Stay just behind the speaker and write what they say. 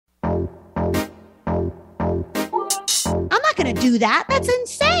going to do that. That's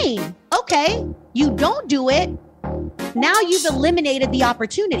insane. Okay, you don't do it. Now you've eliminated the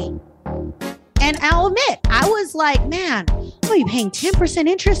opportunity. And I'll admit, I was like, man, are you paying 10%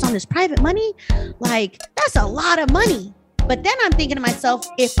 interest on this private money? Like, that's a lot of money. But then I'm thinking to myself,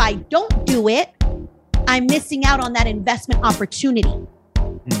 if I don't do it, I'm missing out on that investment opportunity.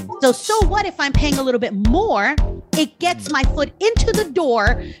 So what if I'm paying a little bit more? It gets my foot into the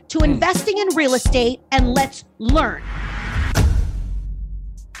door to investing in real estate, and let's learn.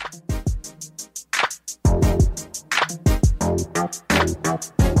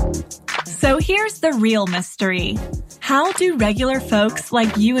 So here's the real mystery. How do regular folks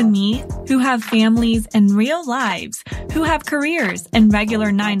like you and me, who have families and real lives, who have careers and regular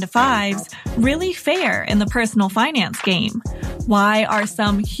 9-to-5s, really fare in the personal finance game? Why are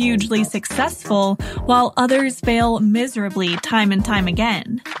some hugely successful while others fail miserably time and time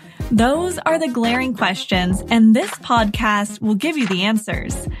again? Those are the glaring questions, and this podcast will give you the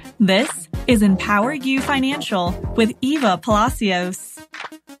answers. This is Empower You Financial with Eva Palacios.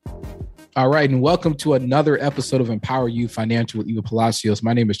 All right, and welcome to another episode of Empower You Financial with Eva Palacios.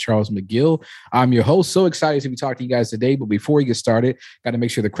 My name is Charles McGill. I'm your host. So excited to be talking to you guys today. But before we get started, got to make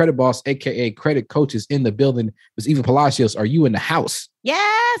sure the credit boss, aka credit coach, is in the building. Ms. Eva Palacios, are you in the house?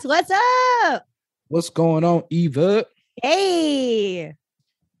 Yes. What's up? What's going on, Eva? Hey.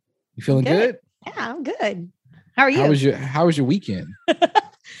 You feeling good? Yeah, I'm good. How are you? How was your weekend?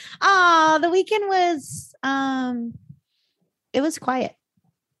 The weekend was it was quiet.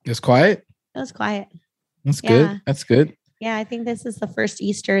 It's quiet? It was quiet. That's good. That's good. Yeah, I think this is the first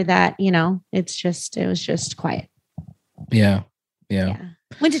Easter that, it was just quiet. Yeah.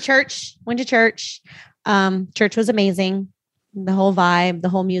 Went to church. Church was amazing. The whole vibe, the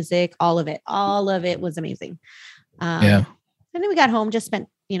whole music, all of it was amazing. And then we got home, just spent,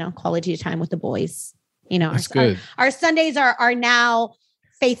 quality time with the boys. That's good. Our Sundays are now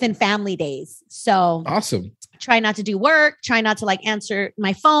faith and family days. So awesome. Try not to do work, try not to answer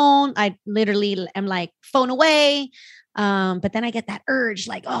my phone. I literally am phone away. But then I get that urge,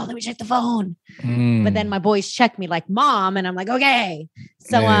 let me check the phone. But then my boys check me Mom. And I'm like, okay.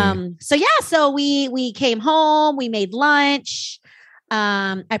 So we came home, we made lunch.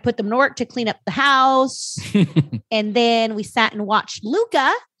 I put them to work to clean up the house. And then we sat and watched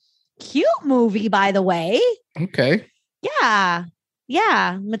Luca. Cute movie, by the way. Okay. Yeah.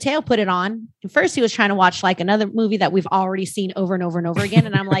 Mateo put it on. At first he was trying to watch another movie that we've already seen over and over and over again.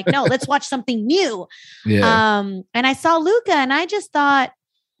 And I'm like, no, let's watch something new. Yeah. And I saw Luca and I just thought,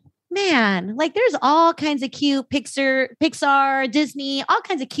 man, there's all kinds of cute Pixar, Disney, all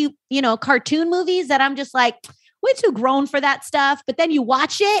kinds of cute, cartoon movies that I'm just way too grown for that stuff. But then you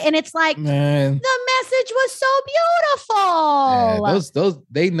watch it and it's man, the message was so beautiful. Yeah, those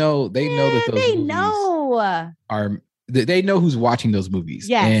they know that those movies they know who's watching those movies.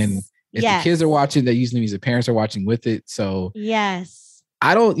 Yes. And if the kids are watching, that usually means the parents are watching with it. So yes,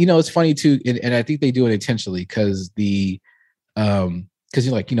 I don't, it's funny too. And I think they do it intentionally because that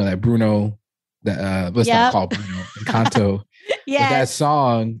Bruno, what's that called? Bruno Encanto. Yeah. That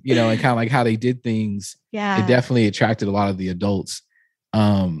song, and kind of how they did things. Yeah. It definitely attracted a lot of the adults.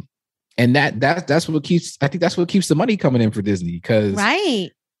 And that's what keeps the money coming in for Disney, because right.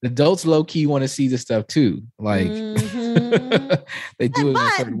 The adults low key want to see this stuff too. They do it in a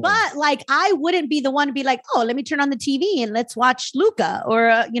certain way. But I wouldn't be the one to be oh, let me turn on the TV and let's watch Luca or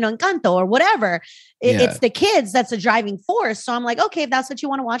Encanto or whatever. It's the kids that's a driving force. So I'm okay, if that's what you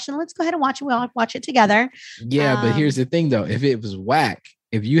want to watch, then let's go ahead and watch it. We'll watch it together. Yeah, but here's the thing though: if it was whack,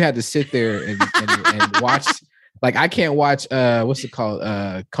 if you had to sit there and watch. I can't watch what's it called?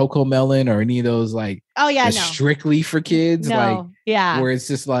 Coco Melon or any of those strictly for kids. Where it's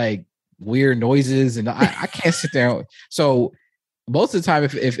just weird noises and I can't sit there. So most of the time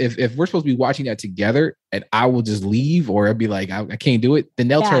if we're supposed to be watching that together and I will just leave or I'll be I can't do it, then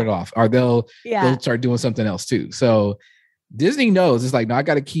they'll turn it off or they'll start doing something else too. So Disney knows it's no, I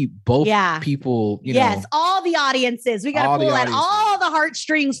got to keep both people, Yes, all the audiences. We got to pull at all the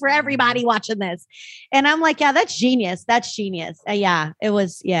heartstrings for everybody watching this. And I'm yeah, that's genius. That's genius. It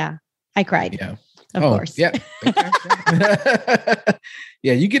was. Yeah, I cried. Yeah, of course. Yeah,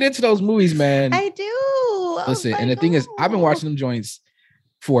 yeah. You get into those movies, man. I do. Listen, and the thing is, I've been watching them joints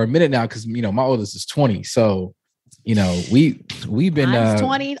for a minute now because my oldest is 20, so. We've been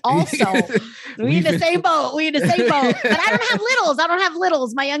 20 also. We in the same boat. But I don't have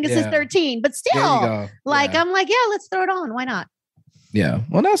littles. My youngest is 13, but still I'm let's throw it on. Why not? Yeah.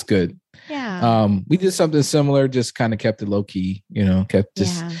 Well, that's good. Yeah. We did something similar, just kind of kept it low key, kept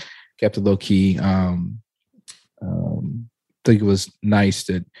it low key. I think it was nice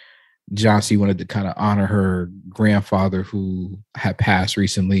that John C wanted to kind of honor her grandfather who had passed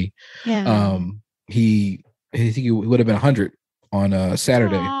recently. Yeah. I think he would have been 100 on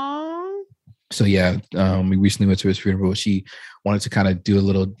Saturday. Aww. So yeah, we recently went to his funeral. She wanted to kind of do a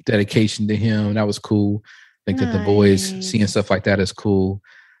little dedication to him. That was cool. I think that the boys seeing stuff like that is cool.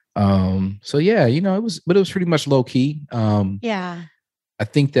 So yeah, you know, it was pretty much low key. Yeah. I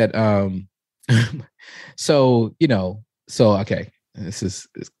think that so, you know, okay. This is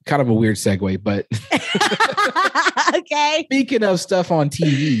kind of a weird segue, but okay. Speaking of stuff on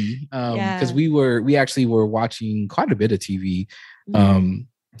TV, because we actually were watching quite a bit of TV,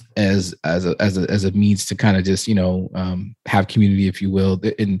 as a means to kind of just, you know, have community, if you will.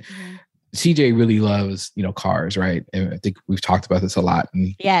 And CJ really loves, you know, cars, right? And I think we've talked about this a lot.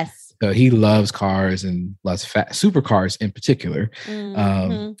 And yes. He loves cars and loves supercars in particular.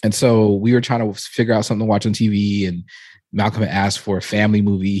 And so we were trying to figure out something to watch on TV, and Malcolm had asked for a family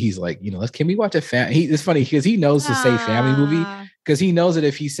movie. He's like, you know, can we watch a family? It's funny because he knows to say family movie, because he knows that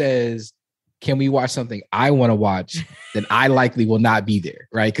if he says, can we watch something I want to watch, then I likely will not be there,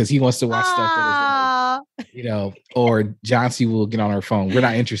 right? Because he wants to watch stuff that is, you know, or John C will get on our phone. We're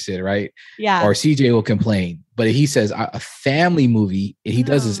not interested, right? Yeah. Or CJ will complain. But if he says a family movie, and he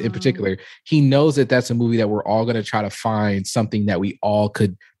does this in particular, he knows that that's a movie that we're all going to try to find something that we all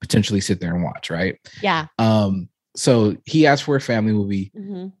could potentially sit there and watch, right? Yeah. So he asked for a family movie.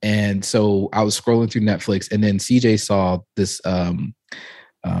 And so I was scrolling through Netflix, and then CJ saw this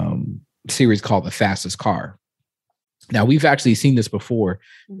series called The Fastest Car. Now, we've actually seen this before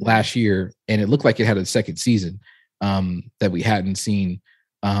last year, and it looked like it had a second season that we hadn't seen.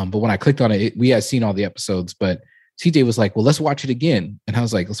 But when I clicked on it, we had seen all the episodes, but CJ was like, well, let's watch it again. And I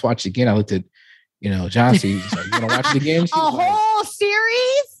was like, let's watch it again. I looked at, you know, John C. He's like, you want to watch it again? Whole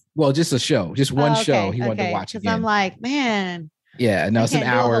series? Well, just a show, just one show. He wanted to watch it again. I'm like, man. Yeah, no, it's an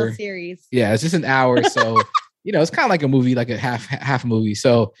hour series. Yeah, it's just an hour. So, you know, it's kind of like a movie, like a half movie.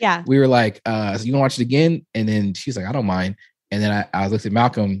 So yeah, we were like, so you want to watch it again? And then she's like, I don't mind. And then I looked at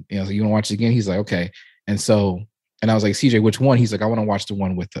Malcolm, you know, so you want to watch it again? He's like, okay. And I was like, CJ, which one? He's like, I want to watch the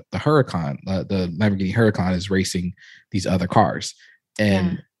one with the Huracan. The Lamborghini Huracan is racing these other cars.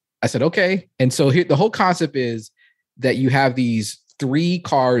 And I said, okay. And so here, the whole concept is that you have these 3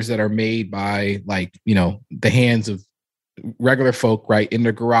 cars that are made by, like, you know, the hands of regular folk, right, in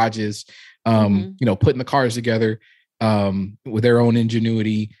their garages, you know, putting the cars together with their own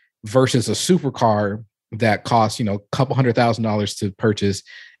ingenuity, versus a supercar that costs, you know, a couple $100,000 to purchase,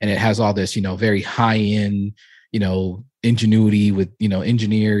 and it has all this, you know, very high end, you know, ingenuity with, you know,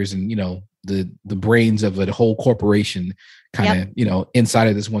 engineers and, you know, the brains of a whole corporation kind of, you know, inside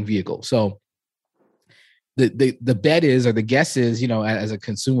of this one vehicle. So the bet is, or the guess is, you know, as a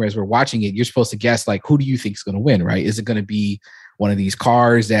consumer, as we're watching it, you're supposed to guess, like, who do you think is going to win, right? Is it going to be one of these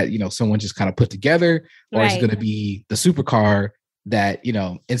cars that, you know, someone just kind of put together, or is it going to be the supercar that, you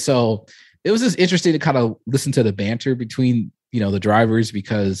know? And so it was just interesting to kind of listen to the banter between, you know, the drivers,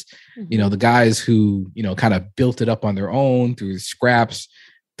 because, you know, the guys who, you know, kind of built it up on their own through scraps,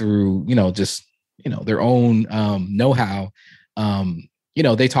 through, you know, just, you know, their own know-how, you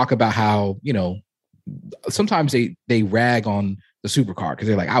know, they talk about how, you know, sometimes they rag on the supercar because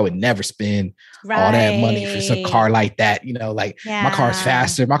they're like, I would never spend all that money for some car like that. You know, like, my car's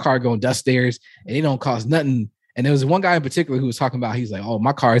faster, my car going dust stairs, and it don't cost nothing. And there was one guy in particular who was talking about, he's like, oh,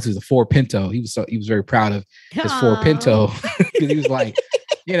 my car is a Ford Pinto. He was very proud of his Ford Pinto, because he was like,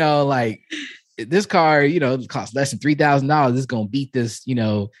 you know, like, this car, you know, costs less than $3,000. This is gonna beat this, you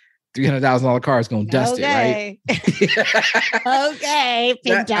know, $300,000 car is gonna dust it, right? Okay,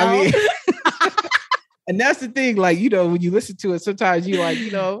 Pinto. And that's the thing, like, you know, when you listen to it, sometimes you like,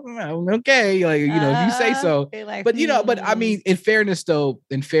 you know, okay, like, you know, if you say so. Like, but, you know, but I mean, in fairness,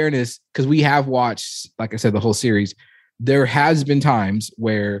 because we have watched, like I said, the whole series, there has been times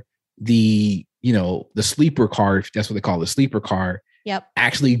where the, you know, the sleeper car, if that's what they call the sleeper car,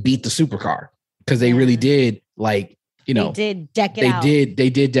 actually beat the supercar, because they really did, like, you know, they did deck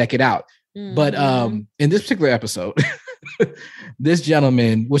it out. But in this particular episode, this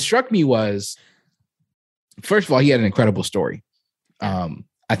gentleman, what struck me was, first of all, he had an incredible story.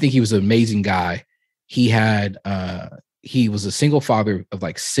 I think he was an amazing guy. He was a single father of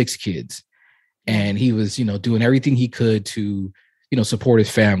like 6 kids, and he was, you know, doing everything he could to, you know, support his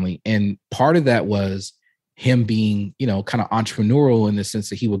family. And part of that was him being, you know, kind of entrepreneurial, in the sense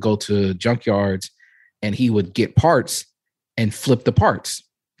that he would go to junkyards and he would get parts and flip the parts.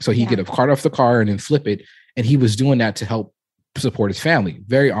 So he'd get a part off the car and then flip it. And he was doing that to help support his family.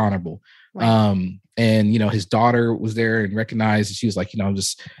 Very honorable. Right. And, you know, his daughter was there and recognized, and she was like, you know,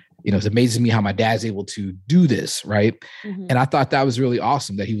 it amazes me how my dad's able to do this. Right. Mm-hmm. And I thought that was really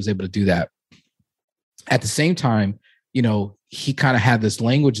awesome that he was able to do that. At the same time, he kind of had this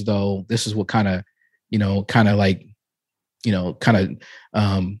language, though. This is what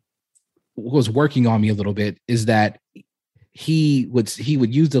was working on me a little bit, is that he would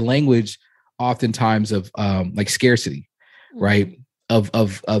use the language oftentimes of like scarcity, right?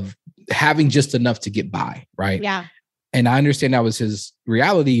 Of having just enough to get by, right? Yeah. And I understand that was his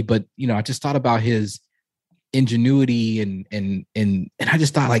reality, but I just thought about his ingenuity and I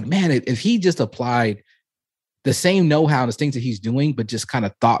just thought, like, man, if he just applied the same know-how and the things that he's doing, but just kind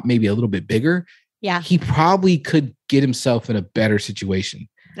of thought maybe a little bit bigger, he probably could get himself in a better situation.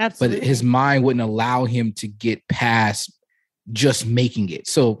 Absolutely. But his mind wouldn't allow him to get past just making it.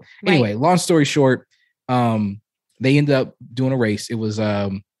 So anyway, long story short, they ended up doing a race. It was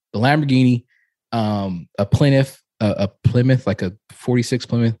the Lamborghini, a Plymouth, like a 46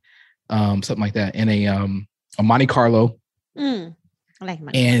 Plymouth, something like that, and a Monte Carlo. I like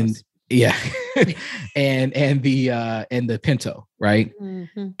Monte Carlos. Yeah. and the Pinto, right?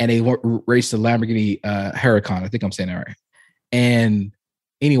 Mm-hmm. And they raced the Lamborghini Huracan. I think I'm saying that right. And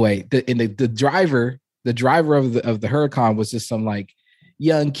anyway, the driver of the Huracan was just some like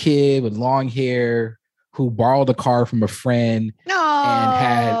young kid with long hair who borrowed a car from a friend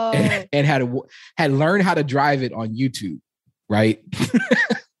and had learned how to drive it on YouTube, right?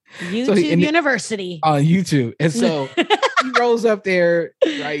 YouTube University on YouTube. And so he rolls up there,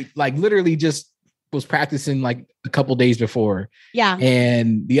 right? Like literally just was practicing like a couple days before. Yeah.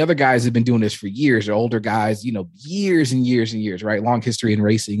 And the other guys have been doing this for years. They're older guys, years and years and years, right? Long history in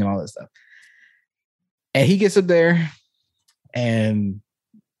racing and all that stuff. And he gets up there, and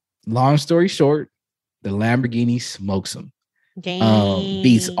long story short, the Lamborghini smokes him.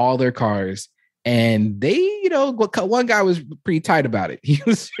 Beats all their cars. And they, one guy was pretty tight about it. He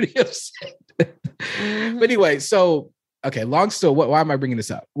was pretty upset. Mm-hmm. But anyway, so, okay, long story. Why am I bringing this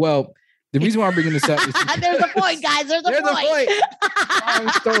up? Well, the reason why I'm bringing this up is there's a point, guys. There's a point. Long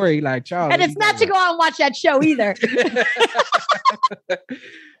story, like, Charles. And it's not to go out and watch that show either.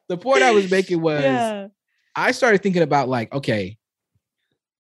 The point I was making was, I started thinking about, like, okay,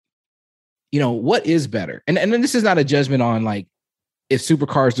 what is better? And then this is not a judgment on, like, if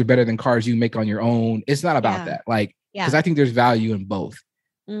supercars are better than cars you make on your own. It's not about that. Like, because I think there's value in both.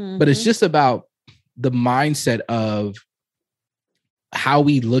 Mm-hmm. But it's just about the mindset of how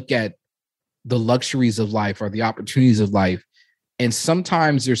we look at the luxuries of life or the opportunities of life. And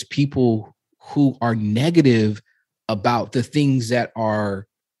sometimes there's people who are negative about the things that are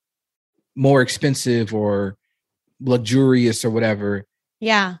more expensive or luxurious or whatever.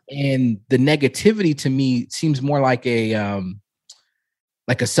 Yeah. And the negativity to me seems more like a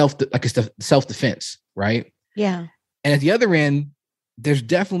self-defense, right? Yeah. And at the other end, there's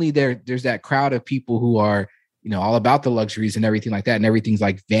definitely there's that crowd of people who are, all about the luxuries and everything like that. And everything's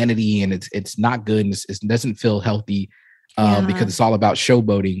like vanity, and it's not good. And it doesn't feel healthy because it's all about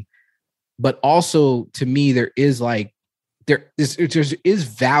showboating. But also, to me, there is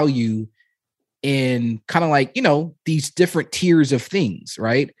value in kind of like, these different tiers of things,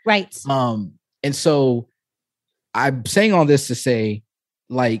 right? Right. And so I'm saying all this to say,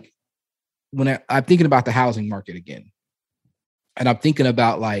 like, when I'm thinking about the housing market again, and I'm thinking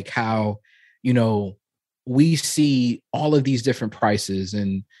about like how, we see all of these different prices,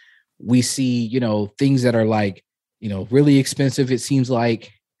 and we see, things that are like, really expensive. It seems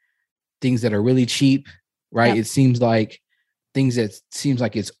like things that are really cheap, right? Yep. It seems like things that seems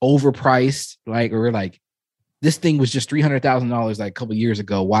like it's overpriced, like, or like this thing was just $300,000 like a couple of years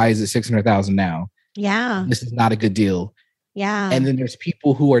ago. Why is it $600,000 now? Yeah. This is not a good deal. Yeah. And then there's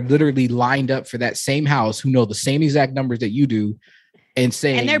people who are literally lined up for that same house, who know the same exact numbers that you do, and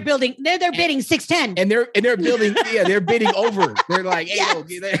saying, and they're bidding 610, and they're building, they're bidding over. They're like, hey,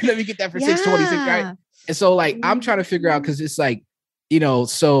 let me get that for 626, right? And so, like, I'm trying to figure out, because it's like,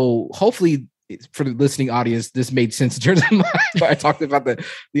 so hopefully for the listening audience, this made sense in terms of I talked about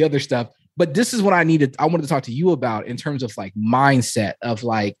the other stuff. But this is what I wanted to talk to you about in terms of like mindset of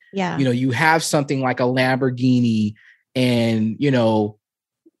like, you have something like a Lamborghini, and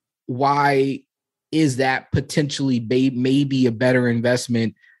why is that potentially maybe a better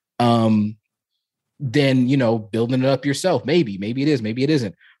investment than building it up yourself? Maybe it is, maybe it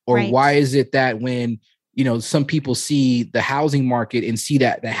isn't. Or why is it that when some people see the housing market and see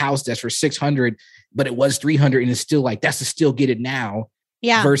that the house that's for 600, but it was 300, and it's still like, that's to still get it now.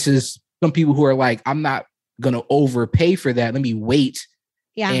 Yeah. Versus some people who are like, I'm not going to overpay for that. Let me wait.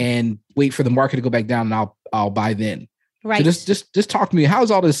 Yeah. And wait for the market to go back down, and I'll buy then. Right. So just talk to me. How's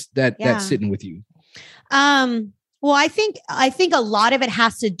all this that's sitting with you? Well, I think a lot of it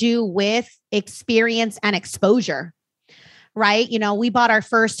has to do with experience and exposure, right? You know, we bought our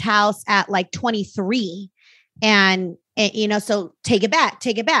first house at like 23 and you know, so take it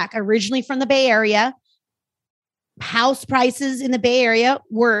back. Originally from the Bay Area, house prices in the Bay Area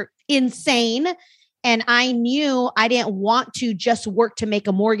were insane. And I knew I didn't want to just work to make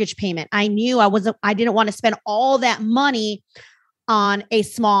a mortgage payment. I knew I didn't want to spend all that money on a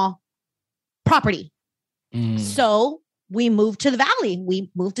small property. So we moved to the Valley. We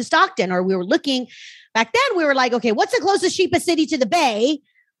moved to Stockton, or we were looking back then. We were like, okay, what's the closest cheapest city to the Bay?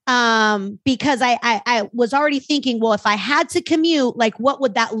 Because I was already thinking, well, if I had to commute, like, what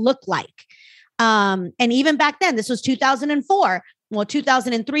would that look like? And even back then, this was 2004. Well,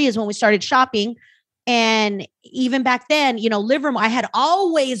 2003 is when we started shopping. And even back then, you know, Livermore, I had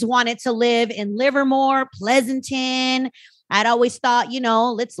always wanted to live in Livermore, Pleasanton. I'd always thought, you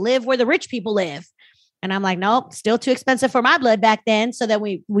know, let's live where the rich people live. And I'm like, nope, still too expensive for my blood back then. So then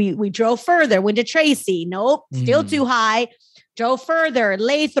we drove further, went to Tracy. Nope, still too high. Drove further,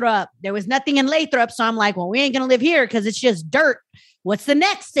 Lathrop. There was nothing in Lathrop. So I'm like, well, we ain't going to live here because it's just dirt. What's the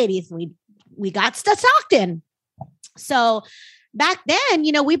next city? We got to Stockton. So back then,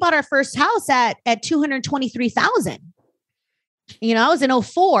 you know, we bought our first house at $223,000. You know, I was in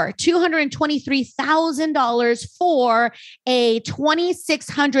 2004, $223,000 for a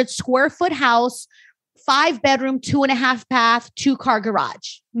 2,600 square foot house, 5-bedroom, 2.5 bath, 2-car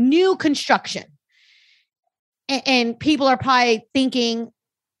garage, new construction. And people are probably thinking,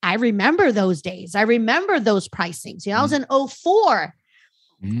 I remember those days. I remember those pricings. You know, I was in 2004.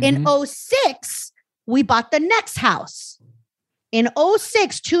 In 2006, we bought the next house. In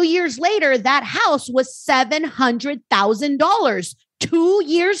 2006, 2 years later, that house was $700,000. 2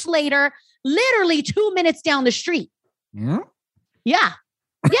 years later, literally 2 minutes down the street. Yeah. Yeah.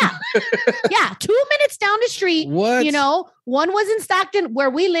 2 minutes down the street. What? You know, one was in Stockton, where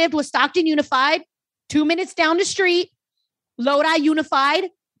we lived was Stockton Unified. 2 minutes down the street, Lodi Unified,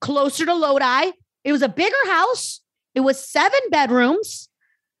 closer to Lodi. It was a bigger house. It was 7 bedrooms,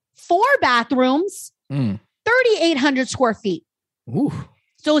 4 bathrooms, 3,800 square feet. Ooh.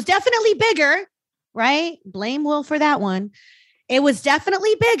 So it was definitely bigger, right? Blame Will for that one. It was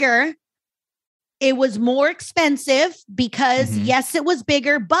definitely bigger. It was more expensive because yes, it was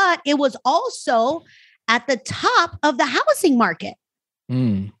bigger, but it was also at the top of the housing market.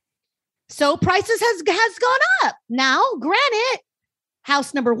 So prices has gone up. Now, granted,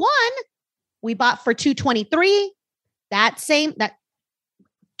 house number 1, we bought for $223,000. That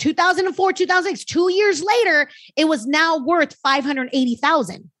 2004, 2006, 2 years later, it was now worth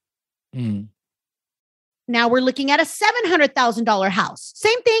 $580,000. Now we're looking at a $700,000 house.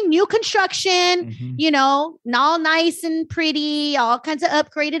 Same thing, new construction, you know, all nice and pretty, all kinds of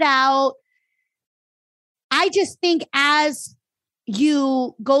upgraded out. I just think as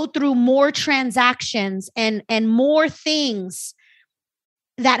you go through more transactions and more things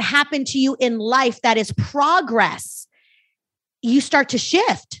that happen to you in life that is progress, you start to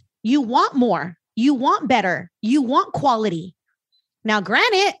shift. You want more. You want better. You want quality. Now,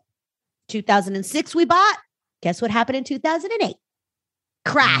 granted, 2006 we bought. Guess what happened in 2008?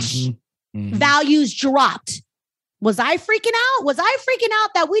 Crash. Values dropped. Was I freaking out? Was I freaking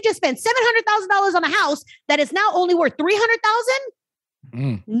out that we just spent $700,000 on a house that is now only worth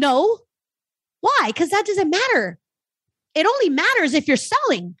 $300,000? No. Why? Because that doesn't matter. It only matters if you're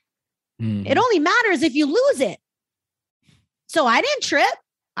selling. It only matters if you lose it. So I didn't trip.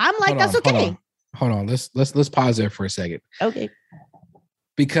 I'm like, that's okay. Hold on. Let's pause there for a second. Okay.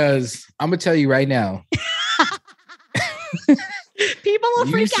 Because I'm gonna tell you right now. People will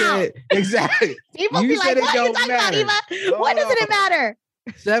freak out. Exactly. People be like, what are you talking about, Eva? Why doesn't it matter?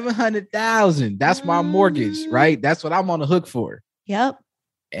 $700,000. That's my mortgage, right? That's what I'm on the hook for. Yep.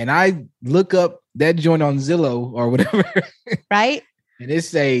 And I look up that joint on Zillow or whatever. Right. And it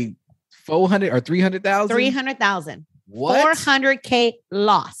say 400 or 300,000. 300,000. What? $400K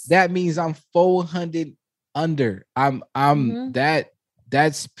loss. That means I'm 400 under.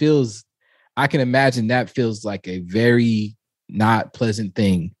 That feels, I can imagine that feels like a very not pleasant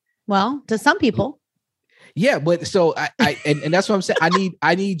thing. Well, to some people. Yeah, but so I that's what I'm saying.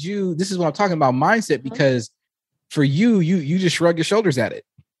 I need you. This is what I'm talking about, mindset, because for you just shrug your shoulders at it.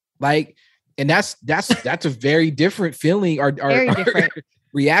 Like, and that's a very different feeling or different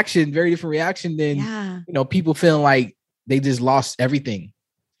reaction, very different reaction than you know, people feeling like they just lost everything.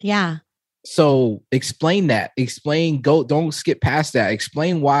 Yeah. So explain that. Don't skip past that.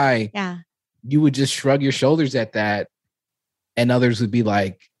 Explain why you would just shrug your shoulders at that, and others would be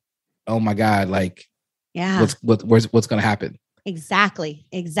like, "Oh my God, like, what's going to happen?" Exactly.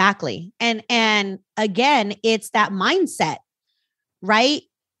 And again, it's that mindset, right?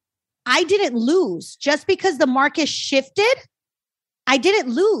 I didn't lose just because the market shifted. I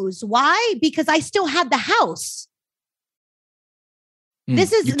didn't lose. Why? Because I still had the house.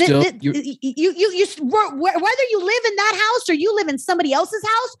 This is whether you live in that house or you live in somebody else's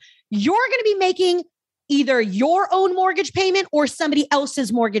house, you're going to be making either your own mortgage payment or somebody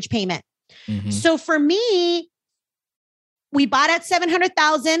else's mortgage payment. Mm-hmm. So for me, we bought at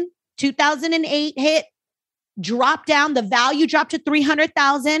 700,000, 2008 hit, dropped down. The value dropped to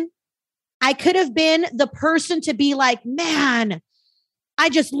 300,000. I could have been the person to be like, man, I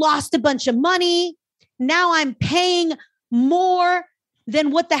just lost a bunch of money. Now I'm paying more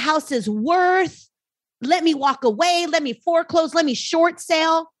than what the house is worth. Let me walk away. Let me foreclose. Let me short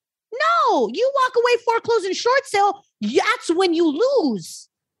sale. No, you walk away, foreclose and short sale. That's when you lose.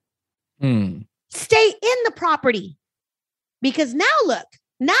 Stay in the property. Because now look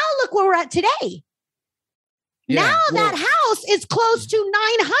where we're at today. Yeah, that house is close to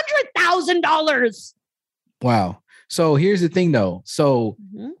 $900,000. Wow. So here's the thing though. So,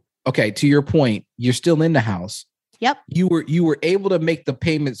 okay, to your point, you're still in the house. Yep. You were able to make the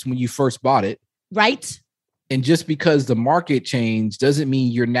payments when you first bought it. Right. And just because the market changed doesn't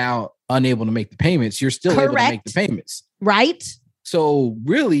mean you're now unable to make the payments. You're still able to make the payments. Right. So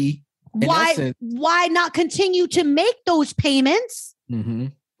really, why not continue to make those payments? Mm-hmm.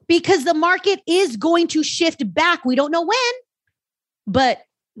 Because the market is going to shift back. We don't know when, but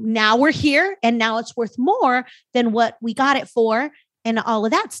now we're here and now it's worth more than what we got it for and all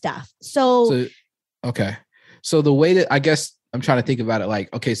of that stuff. So okay. So the way that I guess I'm trying to think about it,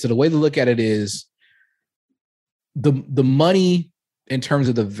 like, okay, so the way to look at it is the money in terms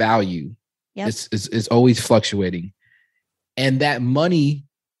of the value is always fluctuating. And that money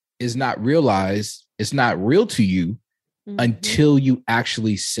is not realized. It's not real to you until you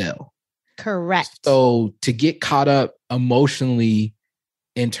actually sell. Correct. So to get caught up emotionally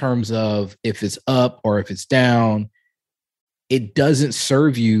in terms of if it's up or if it's down, it doesn't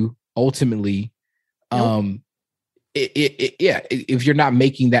serve you ultimately. Nope. If you're not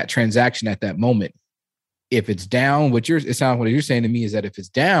making that transaction at that moment, if it's down, it sounds what you're saying to me is that if it's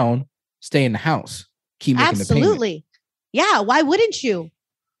down, stay in the house, keep making the payment. Absolutely. Yeah. Why wouldn't you?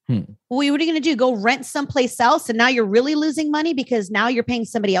 What are you going to do? Go rent someplace else. And now you're really losing money because now you're paying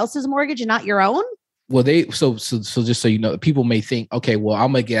somebody else's mortgage and not your own. Well, so just so you know, people may think, okay, well,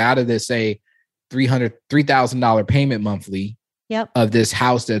 I'm going to get out of this, say $3,000 payment monthly of this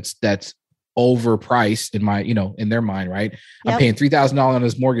house that's overpriced in their mind, right? I'm paying $3,000 on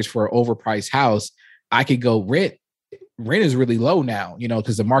this mortgage for an overpriced house. I could go rent is really low now,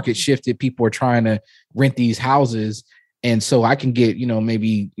 because the market shifted. People are trying to rent these houses. And so I can get,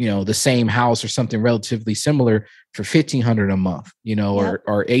 maybe, the same house or something relatively similar for $1,500 a month,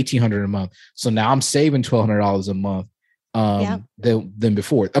 or $1,800 a month. So now I'm saving $1,200 a month than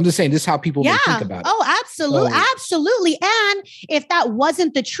before. I'm just saying this is how people may think about it. Oh, absolutely. Absolutely. And if that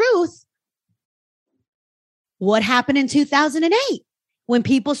wasn't the truth, what happened in 2008 when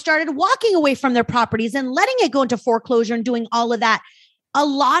people started walking away from their properties and letting it go into foreclosure and doing all of that? A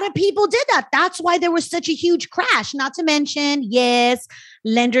lot of people did that. That's why there was such a huge crash. Not to mention, yes,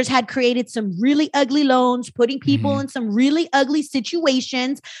 lenders had created some really ugly loans, putting people in some really ugly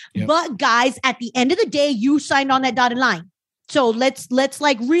situations. Yep. But guys, at the end of the day, you signed on that dotted line. So let's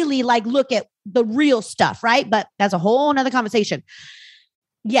really look at the real stuff, right? But that's a whole nother conversation.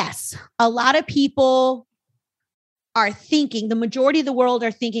 Yes, a lot of people are thinking, the majority of the world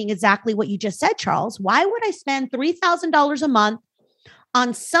are thinking exactly what you just said, Charles. Why would I spend $3,000 a month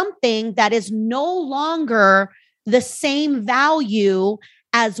on something that is no longer the same value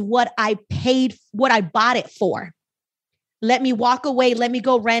as what I bought it for? Let me walk away. Let me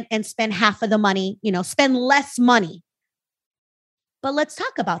go rent and spend half of the money, spend less money. But let's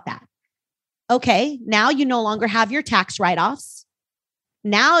talk about that. Okay. Now you no longer have your tax write-offs.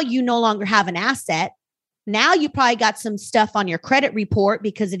 Now you no longer have an asset. Now you probably got some stuff on your credit report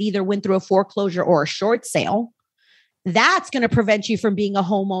because it either went through a foreclosure or a short sale. That's going to prevent you from being a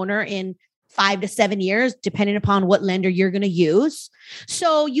homeowner in 5 to 7 years, depending upon what lender you're going to use.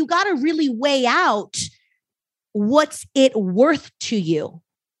 So you got to really weigh out what's it worth to you.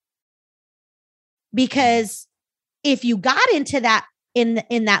 Because if you got into that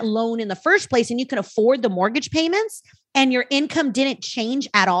in that loan in the first place and you could afford the mortgage payments and your income didn't change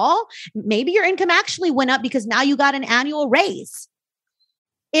at all, maybe your income actually went up because now you got an annual raise.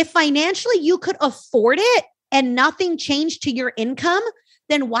 If financially you could afford it, and nothing changed to your income,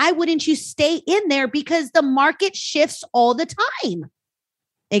 then why wouldn't you stay in there? Because the market shifts all the time.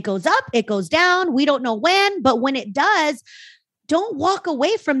 It goes up, it goes down. We don't know when, but when it does, don't walk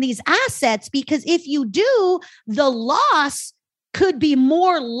away from these assets, because if you do, the loss could be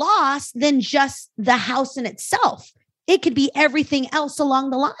more loss than just the house in itself. It could be everything else along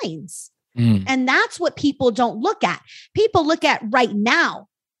the lines. And that's what people don't look at. People look at right now.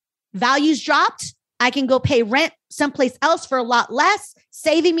 Values dropped. I can go pay rent someplace else for a lot less,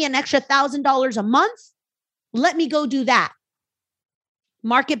 saving me an extra $1,000 a month. Let me go do that.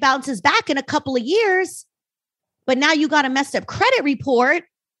 Market bounces back in a couple of years, but now you got a messed up credit report.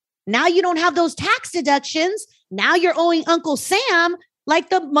 Now you don't have those tax deductions. Now you're owing Uncle Sam. Like,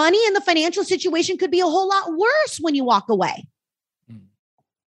 the money and the financial situation could be a whole lot worse when you walk away.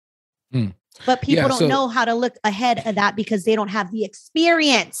 But people don't know how to look ahead of that because they don't have the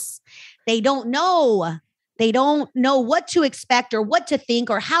experience. They don't know. They don't know what to expect or what to think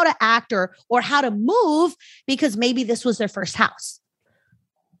or how to act or how to move, because maybe this was their first house.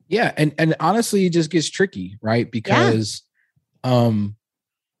 Yeah. And honestly, it just gets tricky, right? Because, you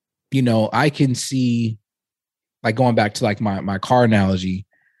know, I can see, like, going back to like my car analogy,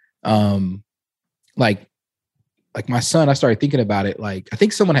 like my son, I started thinking about it. Like, I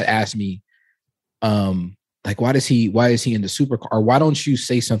think someone had asked me, like, why is he in the supercar? Or why don't you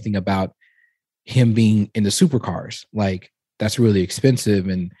say something about him being in the supercars? Like, that's really expensive.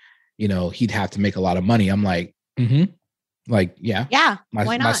 And, you know, he'd have to make a lot of money. I'm like, like, yeah,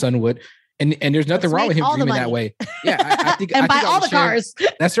 why not? My son would. And there's nothing wrong with him dreaming that way. Yeah. I think, and buy all the cars.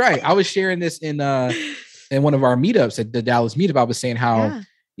 That's right. I was sharing this in one of our meetups at the Dallas meetup. I was saying how,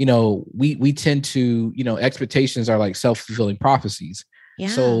 you know, we tend to, you know, expectations are like self-fulfilling prophecies. Yeah.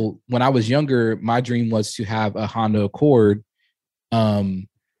 So when I was younger, my dream was to have a Honda Accord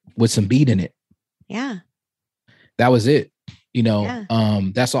with some beat in it. Yeah. That was it. You know,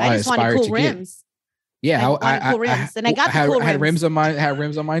 that's all I aspired to rims. Get. Yeah. I cool rims. And I got the cool rims. I had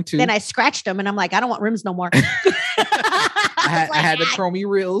rims on mine too. Then I scratched them and I'm like, I don't want rims no more. I had the chromey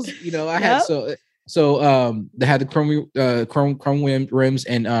reels, you know, they had the chrome rims,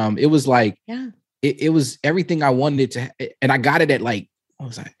 and it was like, it was everything I wanted it to, and I got it at like, what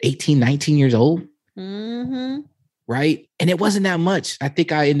was I, 18, 19 years old? Right. And it wasn't that much. I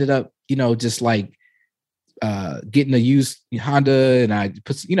think I ended up, you know, just like getting a used Honda, and I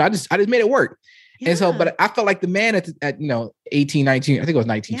put, you know, I just made it work. And so, but I felt like the man at you know, 18, 19, I think it was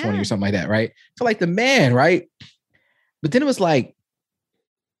 19, 20 or something like that. Right. I felt like the man, right. But then it was like,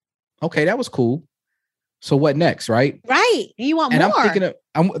 okay, that was cool. So what next? Right. Right. You want more. And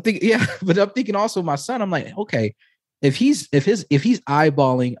I'm thinking, but I'm thinking also my son, I'm like, okay, if he's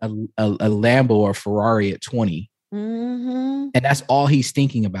eyeballing a Lambo or Ferrari at 20, and that's all he's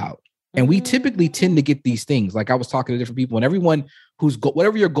thinking about. And we typically tend to get these things. Like, I was talking to different people, and everyone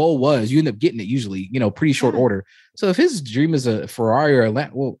whatever your goal was, you end up getting it usually, you know, pretty short order. So if his dream is a Ferrari or a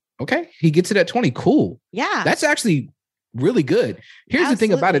Lambo, well, okay, he gets it at 20. Cool. Yeah. That's actually really good. Here's the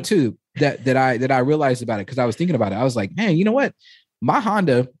thing about it too, that I realized about it, because I was thinking about it. I was like, man, you know what? My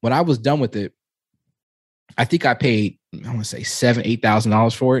Honda, when I was done with it, I think I paid, I want to say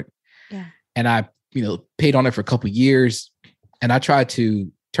 $7,000-8,000 for it. Yeah. And I, you know, paid on it for a couple of years, and I tried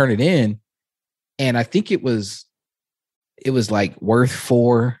to turn it in, and I think it was like worth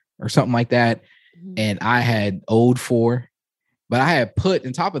 $4 or something like that. And I had owed $4, but I had put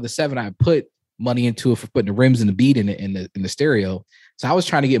on top of the $7, I had put money into it for putting the rims and the beat in the stereo. So I was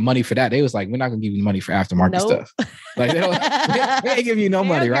trying to get money for that. They was like, we're not gonna give you money for aftermarket stuff. Like, they ain't giving you no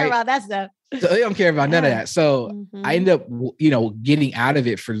money, right? About that stuff. So they don't care about none of that. So I ended up, you know, getting out of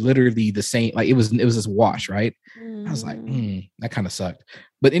it for literally the same, like it was this wash, right? I was like, that kind of sucked.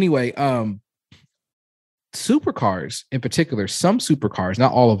 But anyway, supercars in particular, some supercars,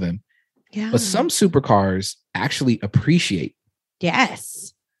 not all of them, but some supercars actually appreciate.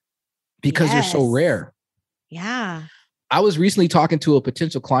 Yes. Because they're so rare. Yeah. I was recently talking to a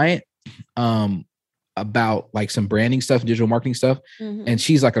potential client about like some branding stuff, digital marketing stuff. And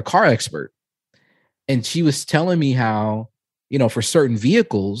she's like a car expert. And she was telling me how, you know, for certain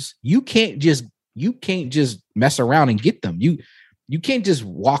vehicles, you can't just mess around and get them. You can't just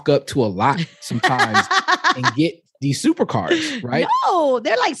walk up to a lot sometimes and get these supercars, right? No,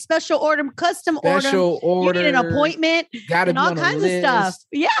 they're like special order, custom order. You need an appointment. Gotta be all kinds of stuff.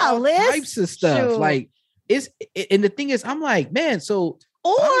 Yeah, all types of stuff. Shoot. Like and the thing is, I'm like, man, so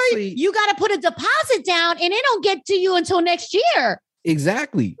honestly, you got to put a deposit down, and it don't get to you until next year.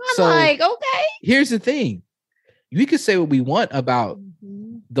 Exactly. I'm like, okay. Here's the thing: we could say what we want about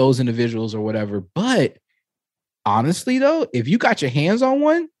those individuals or whatever, but honestly, though, if you got your hands on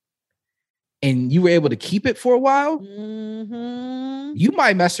one and you were able to keep it for a while, you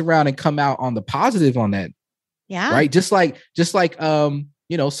might mess around and come out on the positive on that. Yeah. Right. Just like,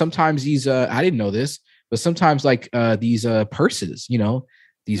 you know, sometimes these, I didn't know this, but sometimes like these purses, you know,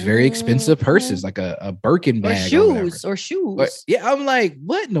 these very expensive purses, like a Birkin bag or shoes. But, yeah, I'm like,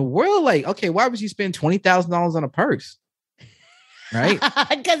 what in the world? Like, okay, why would you spend $20,000 on a purse? Right?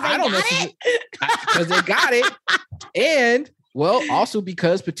 Because they got it. And well, also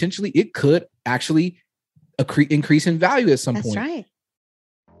because potentially it could actually increase in value at some point. That's right.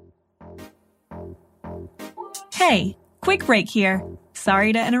 Hey, quick break here.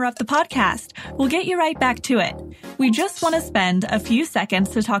 Sorry to interrupt the podcast. We'll get you right back to it. We just want to spend a few seconds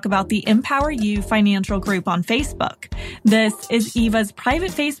to talk about the Empower You Financial Group on Facebook. This is Eva's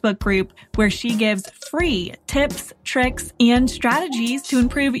private Facebook group where she gives free tips, tricks, and strategies to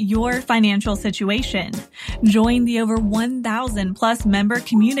improve your financial situation. Join the over 1,000 plus member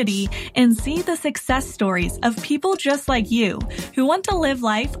community and see the success stories of people just like you who want to live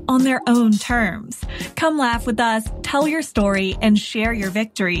life on their own terms. Come laugh with us, tell your story, and share your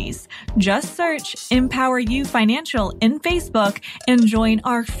victories. Just search Empower You Financial in Facebook and join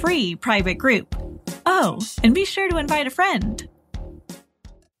our free private group. Oh, and be sure to invite a friend.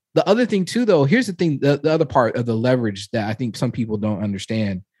 The other thing too, though, here's the thing, the other part of the leverage that I think some people don't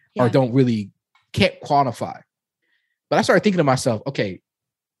understand or can't quantify. But I started thinking to myself, okay,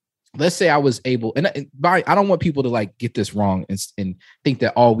 let's say I was able, and I don't want people to like get this wrong and think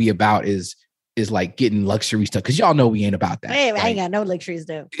that all we about is like getting luxury stuff. Cause y'all know we ain't about that. Hey, I ain't got no luxuries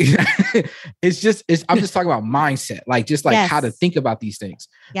though. I'm just talking about mindset, like just like how to think about these things.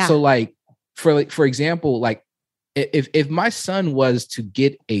 Yeah. So like, for example, like if my son was to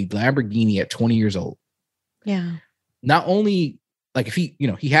get a Lamborghini at 20 years old, yeah, not only like if he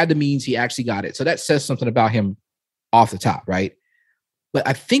had the means, he actually got it. So that says something about him off the top. Right. But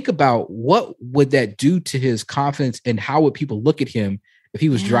I think about what would that do to his confidence and how would people look at him if he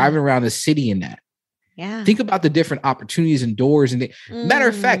was driving around the city in that. Yeah. Think about the different opportunities and doors. And matter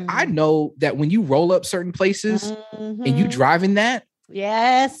of fact, I know that when you roll up certain places and you drive in that,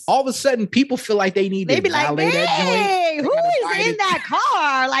 yes, all of a sudden people feel like they need to valet that joint. Who is in that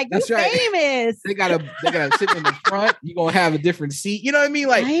car? Like, who's famous? They gotta sit in the front. You're gonna have a different seat. You know what I mean?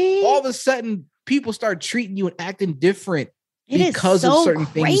 Like all of a sudden people start treating you and acting different because of certain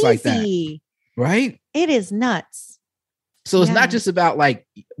things like that. Right? It is nuts. So it's not just about like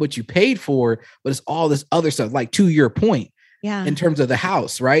what you paid for, but it's all this other stuff. Like to your point, in terms of the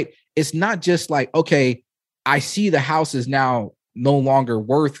house, right? It's not just like, okay, I see the house is now no longer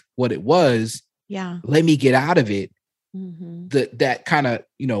worth what it was. Yeah. Let me get out of it. Mm-hmm. That kind of,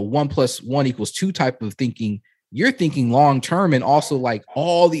 1 + 1 = 2 type of thinking. You're thinking long term and also like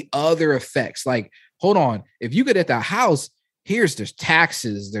all the other effects. Like, hold on, if you get at that house, there's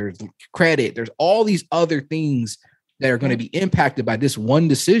taxes, there's credit, there's all these other things that are going to be impacted by this one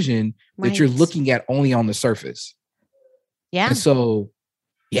decision that you're looking at only on the surface. Yeah. And so,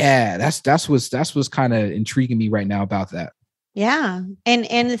 that's what's kind of intriguing me right now about that. Yeah.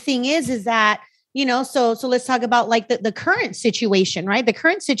 And the thing is that, so let's talk about like the current situation, right? The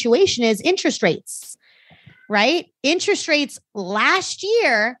current situation is interest rates, right? Interest rates last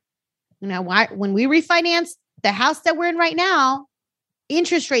year, when we refinanced the house that we're in right now,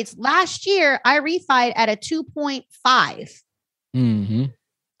 interest rates last year, I refied at a 2.5. Mm-hmm.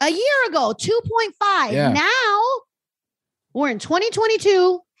 A year ago, 2.5. Yeah. Now we're in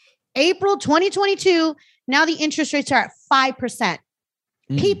 2022, April 2022. Now the interest rates are at 5%.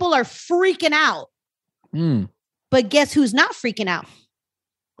 People are freaking out. But guess who's not freaking out?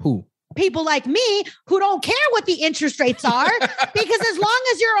 Who? People like me who don't care what the interest rates are because as long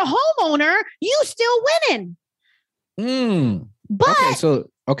as you're a homeowner, you still winning. But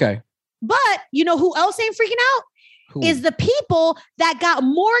But you know who else ain't freaking out? Who? Is the people that got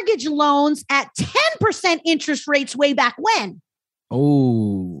mortgage loans at 10% interest rates way back when.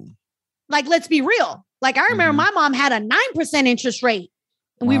 Oh. Like, let's be real. Like, I remember my mom had a 9% interest rate.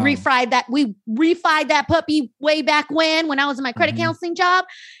 And we refied that puppy way back when I was in my credit counseling job.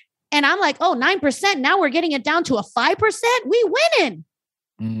 And I'm like, 9%. Now we're getting it down to a 5%. We winning.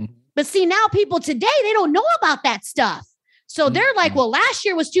 But see, now people today, they don't know about that stuff. So they're like, well, last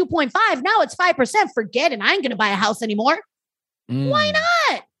year was 2.5. Now it's 5%. Forget it. I ain't going to buy a house anymore. Why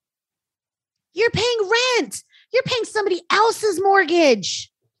not? You're paying rent. You're paying somebody else's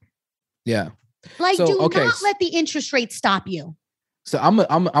mortgage. Yeah. Like, do not let the interest rate stop you. So I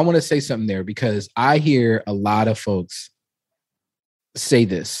want to say something there because I hear a lot of folks say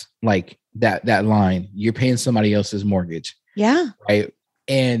this, like that line, you're paying somebody else's mortgage. Yeah. Right.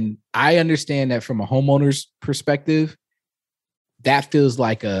 And I understand that from a homeowner's perspective, that feels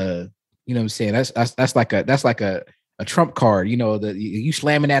like a, you know what I'm saying? That's like a trump card, you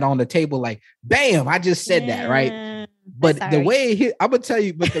slamming that on the table, like, bam, I just said that. Right. But the way it hit, I'm gonna tell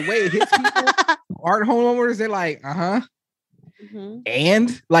you, but the way it hits people who aren't homeowners, they're like,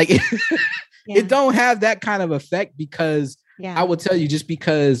 and like it don't have that kind of effect because I will tell you, just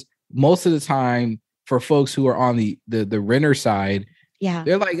because most of the time for folks who are on the renter side,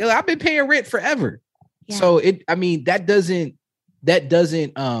 they're like, I've been paying rent forever. So that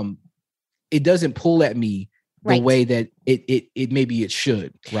doesn't pull at me the way that it maybe it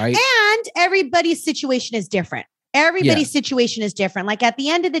should, right? And everybody's situation is different. Everybody's situation is different. Like at the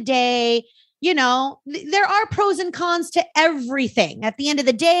end of the day, you know, there are pros and cons to everything. At the end of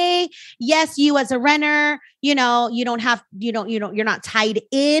the day, yes, you as a renter, you know, you're not tied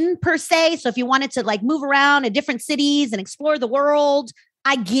in per se. So if you wanted to like move around in different cities and explore the world,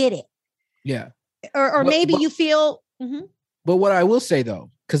 I get it. Yeah. Or maybe you feel. But what I will say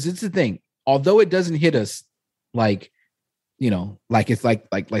though, because it's the thing, although it doesn't hit us like, you know, like it's like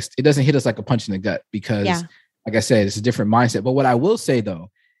it doesn't hit us like a punch in the gut because, like I said, it's a different mindset. But what I will say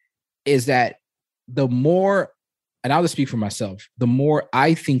though, is that the more, and I'll just speak for myself, the more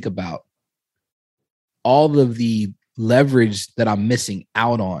I think about all of the leverage that I'm missing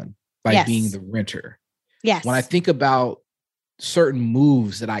out on by being the renter. Yes. When I think about certain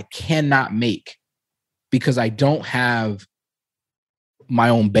moves that I cannot make because I don't have my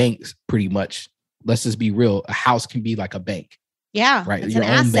own banks, pretty much. Let's just be real. A house can be like a bank. Yeah. Right. It's an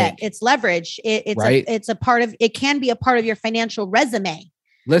asset. Bank. It's leverage. It's a part of, it can be a part of your financial resume.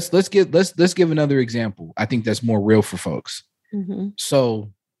 Let's give another example. I think that's more real for folks. So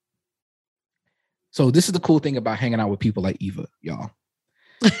this is the cool thing about hanging out with people like Eva, y'all.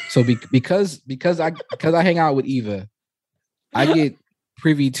 So because I hang out with Eva, I get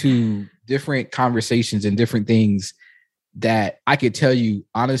privy to different conversations and different things that I could tell you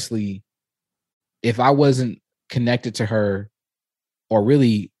honestly, if I wasn't connected to her or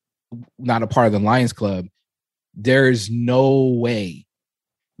really not a part of the Lions Club, there's no way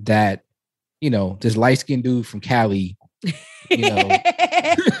that, you know, this light-skinned dude from Cali, you know,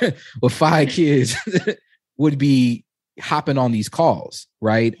 with 5 kids would be hopping on these calls,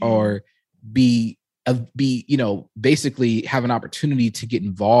 right? Or be, you know, basically have an opportunity to get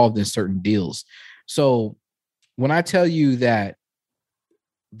involved in certain deals. So when I tell you that,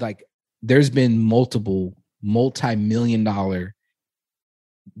 like, there's been multiple multi-million-dollar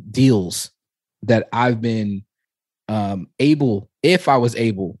deals that I've been able, if I was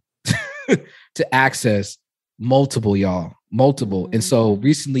able to access multiple. And so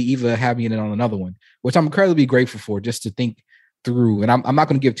recently Eva had me in on another one, which I'm incredibly grateful for, just to think through. And I'm not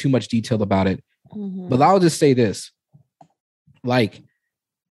going to give too much detail about it, but I'll just say this, like,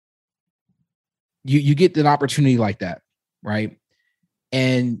 you get an opportunity like that, right?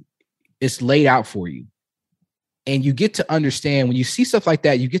 And it's laid out for you. And you get to understand, when you see stuff like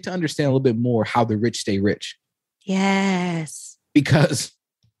that, you get to understand a little bit more how the rich stay rich. Yes. Because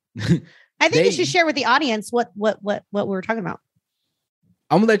I think you should share with the audience what we're talking about.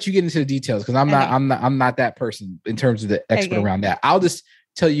 I'm gonna let you get into the details because I'm not that person in terms of the expert around that. I'll just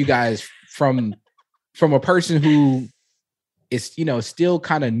tell you guys from a person who is, you know, still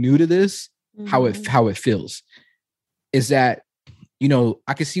kind of new to this, how it feels is that, you know,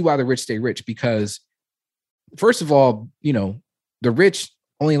 I can see why the rich stay rich because, first of all, you know, the rich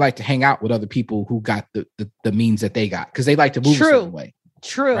only like to hang out with other people who got the means that they got because they like to move a certain way.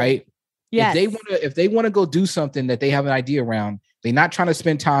 True. Right. Yes. If they want to go do something that they have an idea around, they're not trying to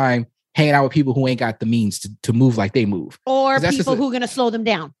spend time hanging out with people who ain't got the means to move like they move. Or people who are going to slow them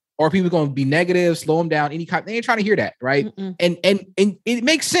down. Or people going to be negative, slow them down. They ain't trying to hear that. Right. And it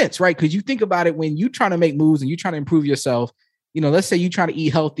makes sense. Right. Because you think about it, when you trying to make moves and you trying to improve yourself, you know, let's say you trying to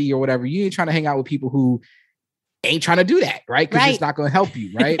eat healthy or whatever, you ain't trying to hang out with people who ain't trying to do that, right? Because it's not going to help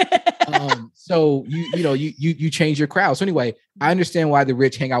you, right? So you change your crowd. So anyway, I understand why the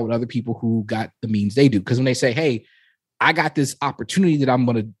rich hang out with other people who got the means they do. Because when they say, "Hey, I got this opportunity that I'm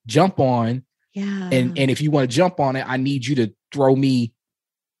going to jump on," and if you want to jump on it, I need you to throw me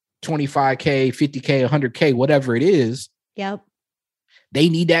 $25K, $50K, $100K, whatever it is. Yep. They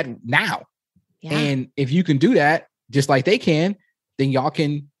need that now. Yeah. And if you can do that, just like they can, then y'all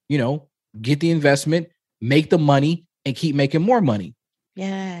can, you know, get the investment, make the money, and keep making more money.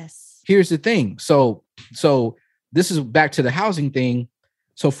 Yes. Here's the thing. So this is back to the housing thing.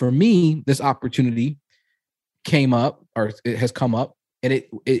 So for me, this opportunity came up, or it has come up, and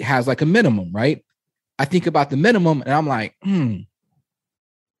it has like a minimum, right? I think about the minimum and I'm like, I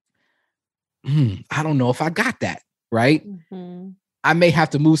don't know if I got that, right? I may have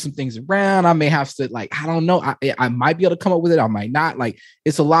to move some things around. I may have to, like, I don't know. I might be able to come up with it. I might not. Like,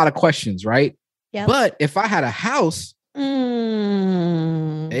 it's a lot of questions, right? Yep. But if I had a house,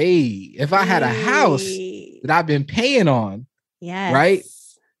 if I had a house, that I've been paying on. Yes. Right.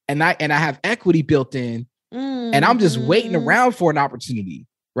 And I have equity built in, and I'm just waiting around for an opportunity.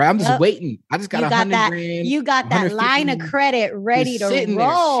 Right. I'm just waiting. I just got $100,000. You got that line of credit ready to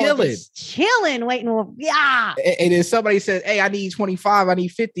roll. Just chilling, waiting. Yeah. And then somebody says, hey, I need 25. I need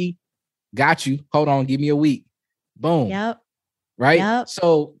 50. Got you. Hold on. Give me a week. Boom. Yep. Right. Yep.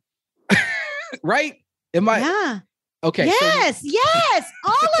 So, right. Am I? Yeah. Okay. Yes. Yes.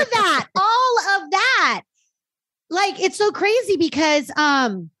 All of that. All of that. Like, it's so crazy because,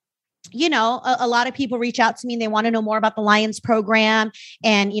 you know, a lot of people reach out to me and they want to know more about the Lions program.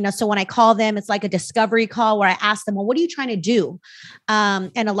 And, you know, so when I call them, it's like a discovery call where I ask them, well, what are you trying to do?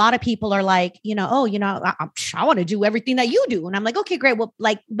 And a lot of people are like, you know, oh, you know, I want to do everything that you do. And I'm like, okay, great. Well,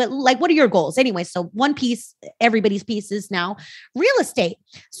 but what are your goals? Anyway, so one piece, everybody's piece is now real estate.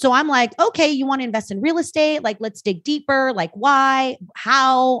 So I'm like, okay, you want to invest in real estate? Like, let's dig deeper. Like, why,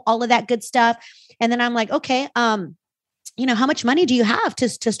 how, all of that good stuff. And then I'm like, okay, you know, how much money do you have to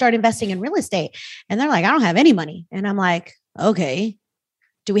start investing in real estate? And they're like, I don't have any money. And I'm like, okay,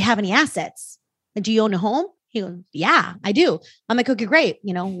 do we have any assets? Do you own a home? He goes, yeah, I do. I'm like, okay, great.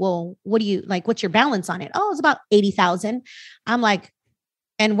 You know, well, what do you like? What's your balance on it? Oh, it's about 80,000. I'm like,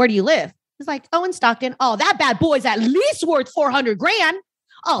 and where do you live? He's like, oh, in Stockton. Oh, that bad boy's at least worth 400 grand.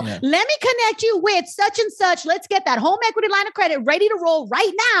 Oh, yeah. Let me connect you with such and such. Let's get that home equity line of credit ready to roll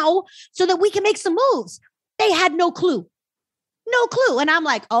right now so that we can make some moves. They had no clue. No clue. And I'm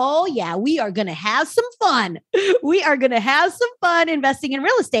like, oh yeah, we are going to have some fun. We are going to have some fun investing in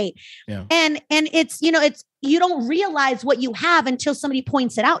real estate. Yeah. And it's, you know, it's, you don't realize what you have until somebody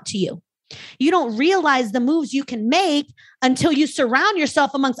points it out to you. You don't realize the moves you can make until you surround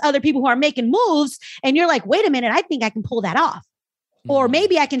yourself amongst other people who are making moves. And you're like, wait a minute, I think I can pull that off. Or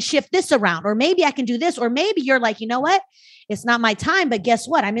maybe I can shift this around, or maybe I can do this, or maybe you're like, you know what? It's not my time, but guess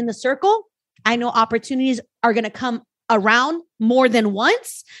what? I'm in the circle. I know opportunities are going to come around more than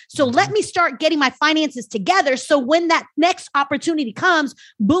once. So let me start getting my finances together. So when that next opportunity comes,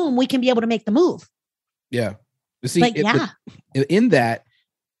 boom, we can be able to make the move. Yeah. See, in that,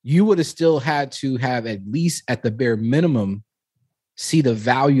 you would have still had to have at least at the bare minimum, see the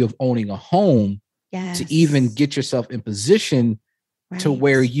value of owning a home to even get yourself in position to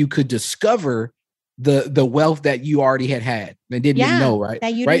where you could discover the wealth that you already had and didn't even know, right?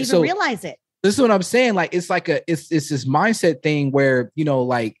 That you didn't even realize it. This is what I'm saying. Like, it's like it's this mindset thing where, you know,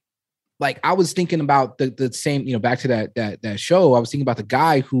 like I was thinking about the same, you know, back to that show. I was thinking about the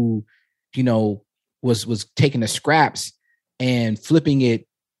guy who, you know, was taking the scraps and flipping it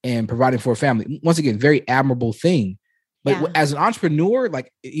and providing for a family. Once again, very admirable thing. But as an entrepreneur,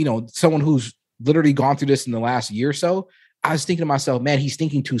 like, you know, someone who's literally gone through this in the last year or so, I was thinking to myself, man, he's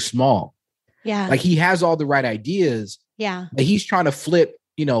thinking too small. Yeah. Like, he has all the right ideas. Yeah. But he's trying to flip,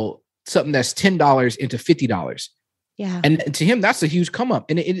 you know, something that's $10 into $50. Yeah. And to him, that's a huge come up.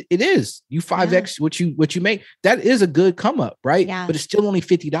 And it is. You 5X what you make. That is a good come up, right? Yeah. But it's still only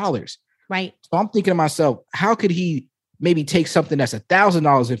 $50. Right. So I'm thinking to myself, how could he maybe take something that's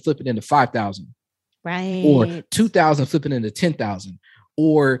 $1,000 and flip it into 5,000? Right. Or 2,000, flip it into 10,000.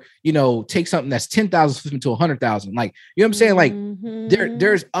 Or, you know, take something that's 10,000, flip it to 100,000. Like, you know what I'm saying? Like,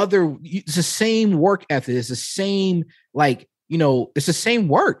 there's other, it's the same work ethic. It's the same, like, you know, it's the same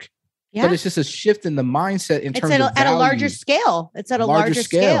work. Yeah. But it's just a shift in the mindset in terms of value. At a larger scale. It's at a larger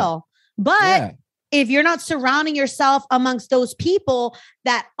scale. But if you're not surrounding yourself amongst those people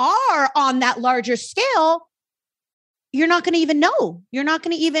that are on that larger scale, you're not going to even know. You're not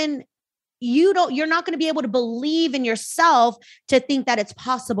going to even, you're not going to be able to believe in yourself to think that it's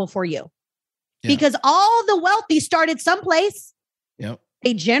possible for you. Yeah. Because all the wealthy started someplace. Yep.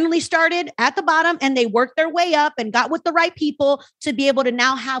 They generally started at the bottom and they worked their way up and got with the right people to be able to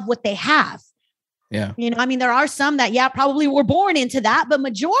now have what they have. Yeah. You know, I mean, there are some that, probably were born into that, but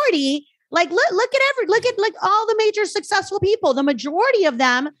majority, like, look at like all the major successful people, the majority of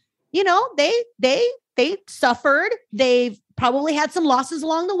them, you know, they suffered. They've probably had some losses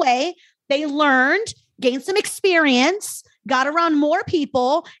along the way. They learned, gained some experience, got around more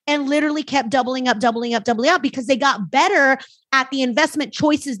people, and literally kept doubling up because they got better at the investment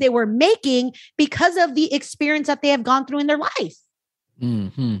choices they were making because of the experience that they have gone through in their life.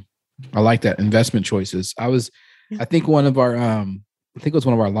 Mm-hmm. I like that. Investment choices. I think one of our, I think it was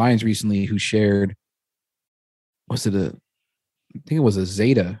one of our Lions recently who shared, I think it was a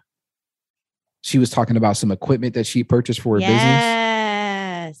Zeta. She was talking about some equipment that she purchased for her business.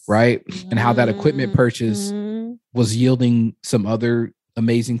 Right. And how that equipment purchase was yielding some other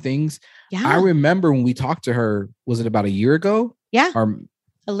amazing things. Yeah. I remember when we talked to her, was it about a year ago? Yeah.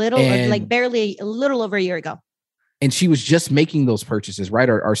 A little over a year ago. And she was just making those purchases, right?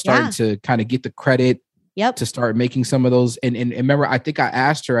 Or starting to kind of get the credit to start making some of those. And remember, I think I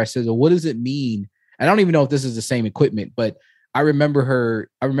asked her, I said, well, what does it mean? I don't even know if this is the same equipment, but I remember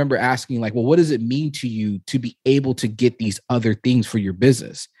asking like, well, what does it mean to you to be able to get these other things for your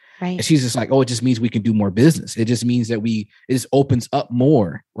business? Right. And she's just like, oh, it just means we can do more business. It just means that it just opens up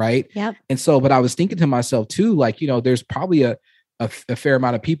more. Right. Yep. And so, but I was thinking to myself too, like, there's probably a fair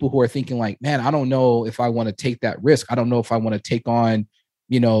amount of people who are thinking like, man, I don't know if I want to take that risk. I don't know if I want to take on,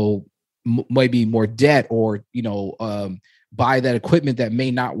 maybe more debt or, buy that equipment that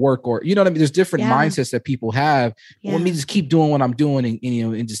may not work, or, what I mean? There's different mindsets that people have. Yeah. Let me just keep doing what I'm doing.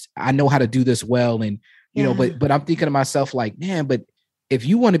 And just, I know how to do this well. And, but I'm thinking to myself like, man, but if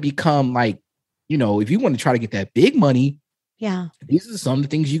you want to become like, if you want to try to get that big money, these are some of the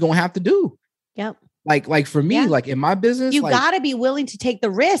things you're going to have to do. Yep. Like for me, like in my business, you got to be willing to take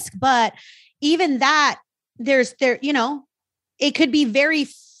the risk. But even that, it could be very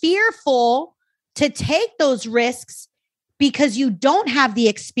fearful to take those risks because you don't have the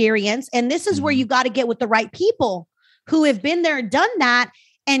experience. And this is where you got to get with the right people who have been there and done that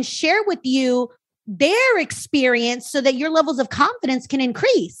and share with you their experience so that your levels of confidence can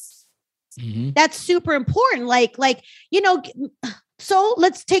increase. Mm-hmm. That's super important. So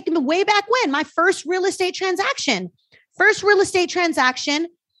let's take them way back when my first real estate transaction,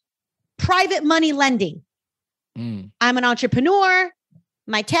 private money lending. I'm an entrepreneur.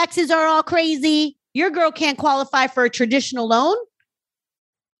 My taxes are all crazy. Your girl can't qualify for a traditional loan.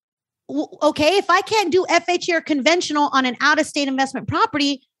 Okay, if I can't do FHA or conventional on an out-of-state investment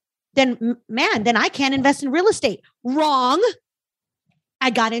property, then I can't invest in real estate. Wrong. I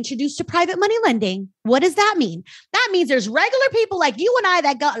got introduced to private money lending. What does that mean? That means there's regular people like you and I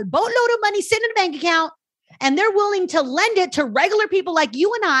that got a boatload of money sitting in a bank account, and they're willing to lend it to regular people like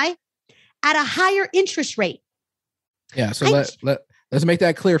you and I at a higher interest rate. Yeah. So let's make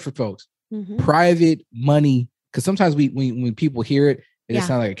that clear for folks. Mm-hmm. Private money, because sometimes when people hear it, it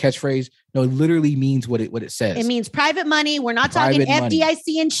sounds like a catchphrase. No, it literally means what it says. It means private money. We're not talking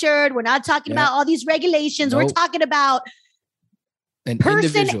FDIC insured. We're not talking about all these regulations. Nope. We're talking about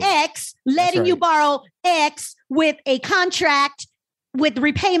person X letting you borrow X with a contract with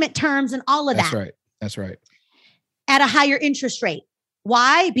repayment terms and all of that. That's right. At a higher interest rate.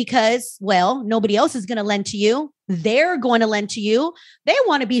 Why? Because, nobody else is going to lend to you. They're going to lend to you. They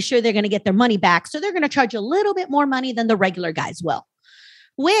want to be sure they're going to get their money back. So they're going to charge a little bit more money than the regular guys will,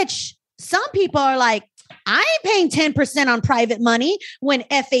 which some people are like, I ain't paying 10% on private money when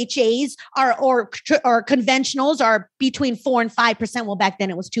FHAs or conventionals are between 4 and 5%. Well, back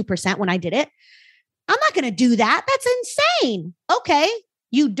then it was 2% when I did it. I'm not going to do that. That's insane. Okay.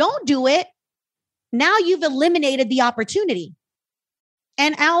 You don't do it. Now you've eliminated the opportunity.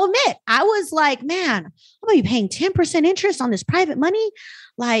 And I'll admit, I was like, man, I'm going to be paying 10% interest on this private money.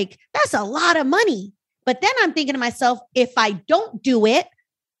 Like, that's a lot of money. But then I'm thinking to myself, if I don't do it,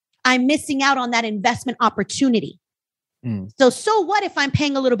 I'm missing out on that investment opportunity. So what if I'm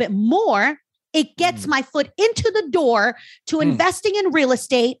paying a little bit more? It gets my foot into the door to investing in real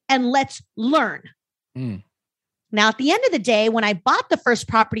estate, and let's learn. Now, at the end of the day, when I bought the first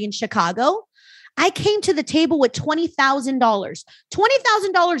property in Chicago, I came to the table with $20,000.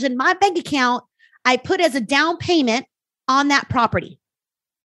 $20,000 in my bank account, I put as a down payment on that property.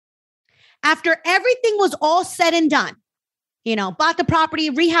 After everything was all said and done, bought the property,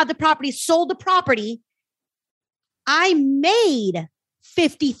 rehabbed the property, sold the property, I made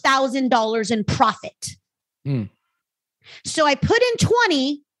 $50,000 in profit. So I put in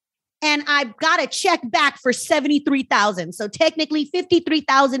 20 and I got a check back for 73,000. So technically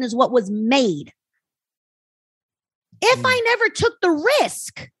 53,000 is what was made. If I never took the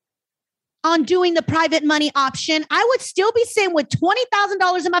risk on doing the private money option, I would still be sitting with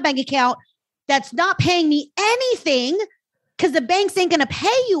 $20,000 in my bank account that's not paying me anything because the banks ain't going to pay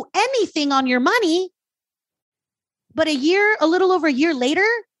you anything on your money. But a little over a year later,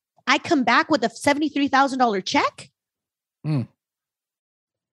 I come back with a $73,000 check. Oh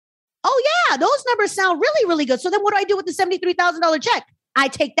yeah, those numbers sound really, really good. So then what do I do with the $73,000 check? I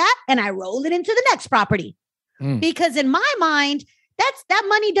take that and I roll it into the next property. Because in my mind, that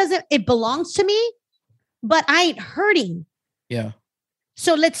money it belongs to me, but I ain't hurting. Yeah.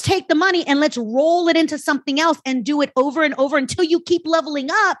 So let's take the money and let's roll it into something else and do it over and over until you keep leveling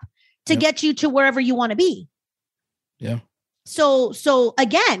up to get you to wherever you want to be. Yeah. So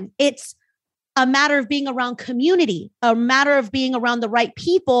again, it's a matter of being around community, a matter of being around the right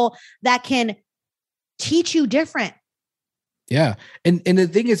people that can teach you different. Yeah. And the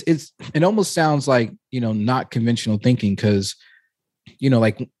thing is, it almost sounds like, not conventional thinking. Cause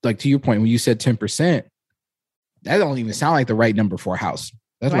like to your point, when you said 10%, that don't even sound like the right number for a house.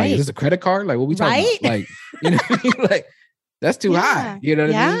 That's like, is this a credit card? Like, what we talking about? Like, you know what I mean? Like, that's too high. You know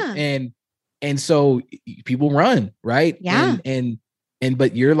what I mean? And so people run, right? Yeah.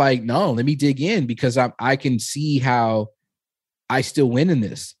 But you're like, no, let me dig in because I can see how I still win in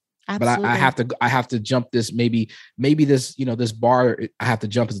this. Absolutely. But I have to jump this, maybe this, this bar I have to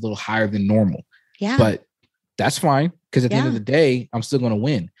jump is a little higher than normal. Yeah. But that's fine. Cause at the end of the day, I'm still going to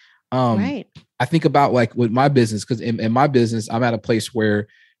win. Right. I think about like with my business, cause in my business, I'm at a place where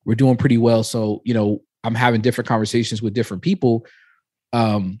we're doing pretty well. So, I'm having different conversations with different people,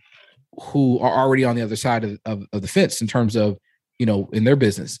 who are already on the other side of the fence in terms of, in their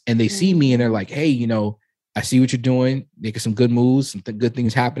business, and they see me and they're like, hey, I see what you're doing, making some good moves, some good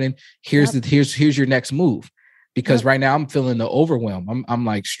things happening. Here's your next move. Because right now I'm feeling the overwhelm. I'm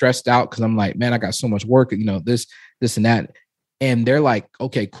like stressed out because I'm like, man, I got so much work, this and that. And they're like,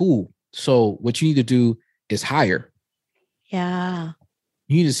 okay, cool. So what you need to do is hire. Yeah.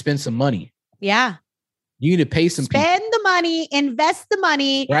 You need to spend some money. Yeah. You need to pay some people. Spend the money, invest the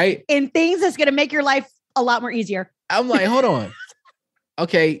money right in things that's going to make your life a lot more easier. I'm like, hold on.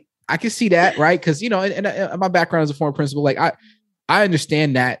 Okay. I can see that. Right. Cause and my background as a former principal, like I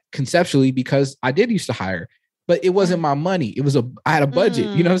understand that conceptually because I did used to hire, but it wasn't my money. I had a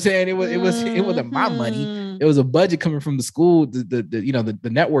budget, you know what I'm saying? It wasn't my money. It was a budget coming from the school, the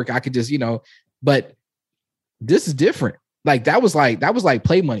network. I could just, but this is different. Like that was like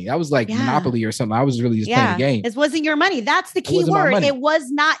play money. That was like Monopoly or something. I was really just playing a game. It wasn't your money. That's the key word. It was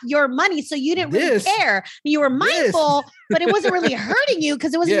not your money. So you didn't really care. You were mindful, but it wasn't really hurting you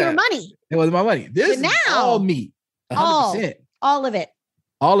because it wasn't your money. It wasn't my money. This is all me. 100%. All of it.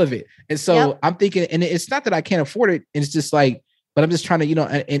 All of it. And so I'm thinking, and it's not that I can't afford it. It's just like, but I'm just trying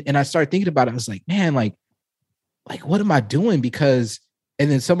to, and I started thinking about it. I was like, man, like what am I doing? Because,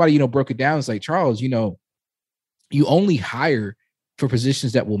 and then somebody, broke it down. It's like, Charles, you only hire for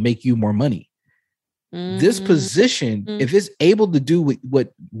positions that will make you more money. Mm-hmm. This position, if it's able to do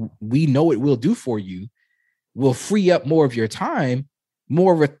what we know it will do for you, will free up more of your time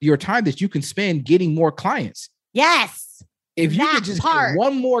that you can spend getting more clients. Yes. If you could just get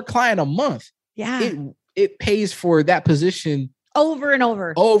one more client a month, it pays for that position over and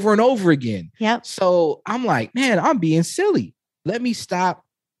over again. Yep. So I'm like, man, I'm being silly. Let me stop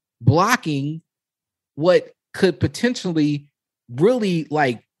blocking what could potentially really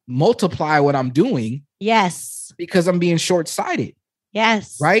like multiply what I'm doing. Yes. Because I'm being short-sighted.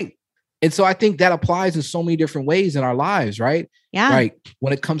 Yes. Right. And so I think that applies in so many different ways in our lives. Right. Yeah. Like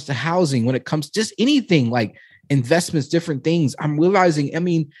when it comes to housing, when it comes to just anything like investments, different things, I'm realizing,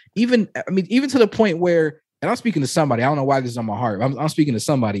 even to the point where, and I'm speaking to somebody, I don't know why this is on my heart. I'm speaking to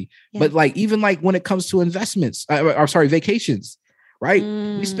somebody, but like, even like when it comes to investments, vacations, right?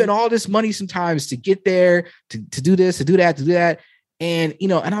 We spend all this money sometimes to get there, to do this, to do that. And,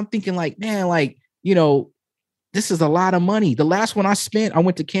 and I'm thinking like, man, like, this is a lot of money. The last one I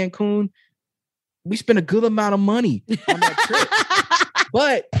went to Cancun. We spent a good amount of money on that trip.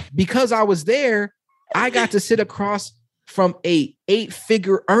 But because I was there, I got to sit across from a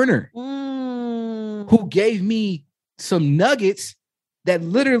 8-figure earner who gave me some nuggets that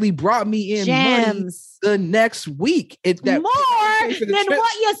literally brought me in money the next week. More than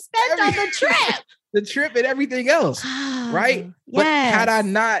what you spent on the trip. The trip and everything else. Right. Yes. But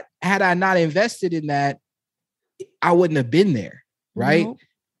had I not invested in that, I wouldn't have been there. Right. Nope.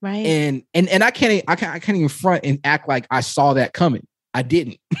 Right. And I can't even front and act like I saw that coming. I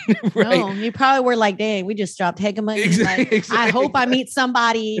didn't. Right? No, you probably were like, dang, we just dropped heck of money. Exactly. I hope I meet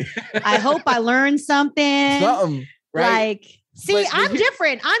somebody. I hope I learn something. Something. Right. Like, see, I'm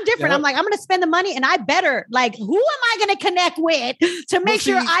different. Yep. I'm like, I'm going to spend the money and I better, like, who am I going to connect with to make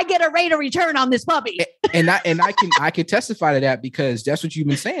sure I get a rate of return on this puppy? And I can testify to that because that's what you've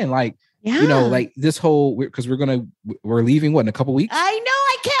been saying. Like, like this whole, because we're leaving in a couple weeks. I know.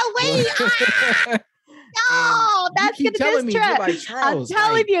 I can't wait. No, that's going to be this trip. Like, Charles, I'm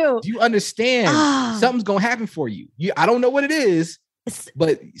telling you. Do you understand? Something's going to happen for you. I don't know what it is,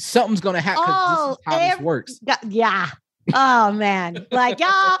 but something's going to happen. This is how this works. Yeah. Oh, man. Like,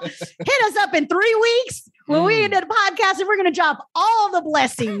 y'all hit us up in 3 weeks when we did a podcast and we're going to drop all of the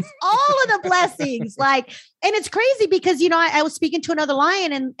blessings. Like, and it's crazy because, I was speaking to another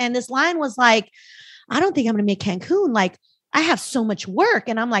lion and this lion was like, I don't think I'm going to make Cancun. Like, I have so much work.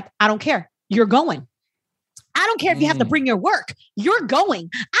 And I'm like, I don't care. You're going. I don't care if you have to bring your work. You're going.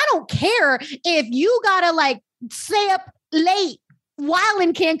 I don't care if you got to like stay up late while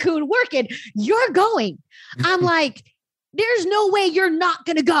in Cancun working. You're going. I'm like, there's no way you're not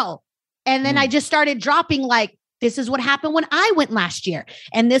going to go. And then I just started dropping like This is what happened when I went last year.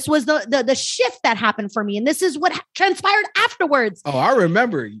 And this was the shift that happened for me. And this is what transpired afterwards. Oh, I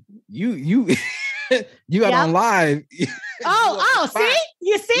remember you you got on live. See?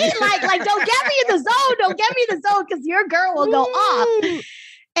 You see? Like, don't get me in the zone. Don't get me in the zone because your girl will go off.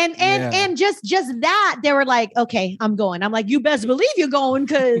 And just that, they were like, okay, I'm going. I'm like, you best believe you're going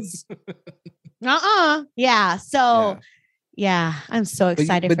because Yeah. So yeah, I'm so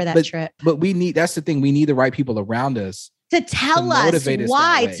excited for that trip. But that's the thing. We need the right people around us to tell us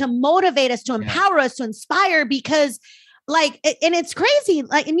why, to motivate us, to empower us, to inspire, because and it's crazy.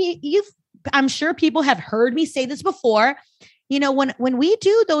 Like, I mean, I'm sure people have heard me say this before. You know, when we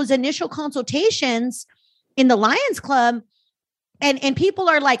do those initial consultations in the Lions Club, and people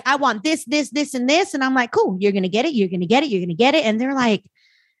are like, I want this, and this. And I'm like, cool, you're going to get it. You're going to get it. You're going to get it. And they're like,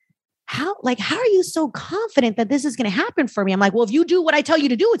 how are you so confident that this is going to happen for me? I'm like, well, if you do what I tell you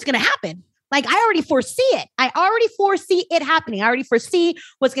to do, it's going to happen. Like, I already foresee it. I already foresee it happening. I already foresee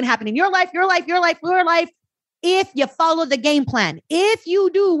what's going to happen in your life. If you follow the game plan, if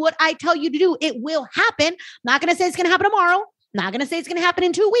you do what I tell you to do, it will happen. I'm not going to say it's going to happen tomorrow. Not going to say it's going to happen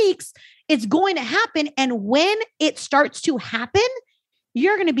in 2 weeks. It's going to happen. And when it starts to happen,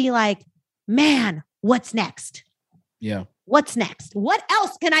 you're going to be like, man, what's next? Yeah. What's next? What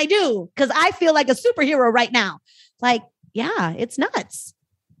else can I do? Because I feel like a superhero right now. Like, yeah, it's nuts.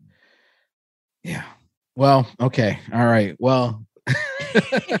 Yeah. Well, okay. All right. Well,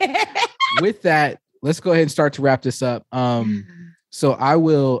 with that, let's go ahead and start to wrap this up. So I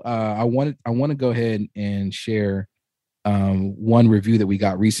will, I want to go ahead and share one review that we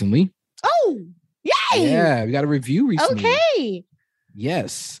got recently. Oh, yay. Yeah. We got a review recently. Okay.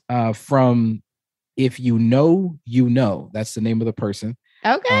 Yes. From If You Know, You Know. That's the name of the person.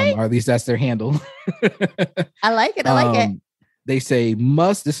 Okay. Or at least that's their handle. I like it. I like it. They say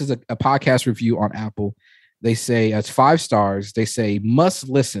this is a podcast review on Apple. They say it's 5 stars. They say must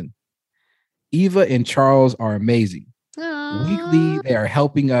listen. Eva and Charles are amazing. Aww. Weekly, they are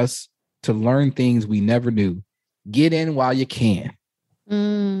helping us to learn things we never knew. Get in while you can.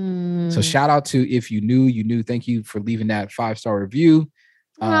 So shout out to If You Knew, You Knew. Thank you for leaving that 5-star review.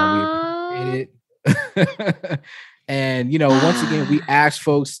 We appreciate it. And, once again, we ask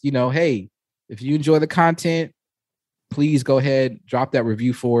folks, hey, if you enjoy the content, please go ahead, drop that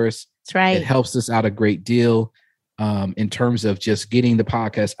review for us. That's right. It helps us out a great deal in terms of just getting the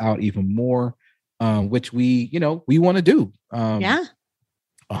podcast out even more, which we want to do.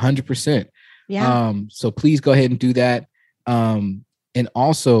 100%. Yeah. So please go ahead and do that. And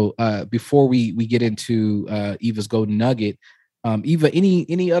also, before we get into Eva's Golden Nugget, Eva,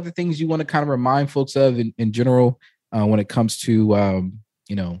 any other things you want to kind of remind folks of in general when it comes to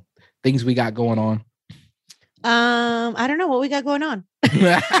things we got going on? I don't know what we got going on.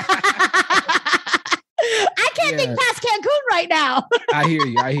 I can't think past Cancun right now. I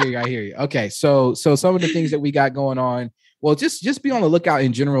hear you. Okay, so some of the things that we got going on. Well, just be on the lookout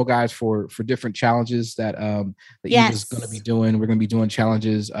in general, guys, for different challenges that Eva's going to be doing. We're going to be doing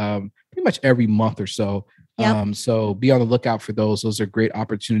challenges pretty much every month or so. Yep. So be on the lookout for those. Those are great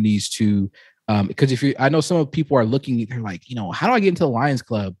opportunities to because I know some of people are looking, they're like, how do I get into the Lions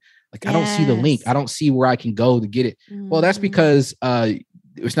Club? Like, I don't see the link. I don't see where I can go to get it. Well, that's because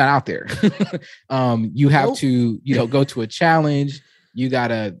it's not out there. You have to, go to a challenge. You got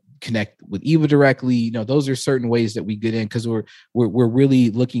to connect with Eva directly. Those are certain ways that we get in because we're really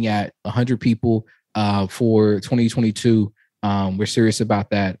looking at 100 people for 2022. We're serious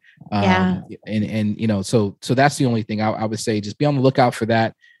about that. And so that's the only thing I would say. Just be on the lookout for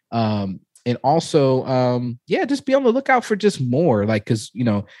that. And also, just be on the lookout for just more, like, because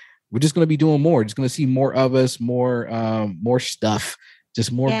we're just going to be doing more. Just going to see more of us, more stuff,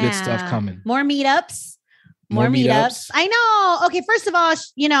 just more good stuff coming. More meetups. More meetups. I know. Okay. First of all,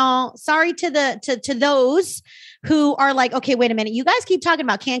 sorry to those who are like, okay, wait a minute. You guys keep talking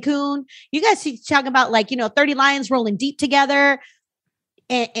about Cancun. You guys keep talking about 30 lions rolling deep together.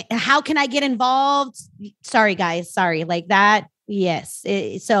 And how can I get involved? Sorry, guys. Sorry. Like that. Yes.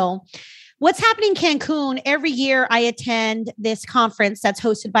 So what's happening in Cancun, every year I attend this conference that's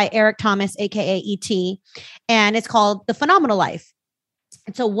hosted by Eric Thomas, AKA ET, and it's called The Phenomenal Life.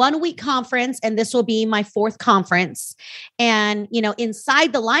 It's a 1-week conference, and this will be my 4th conference. And,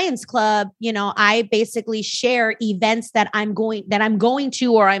 inside the Lions Club, I basically share events that I'm going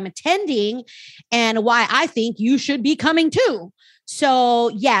to, or I'm attending, and why I think you should be coming too. So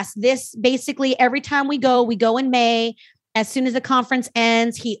yes, this basically every time we go in May. As soon as the conference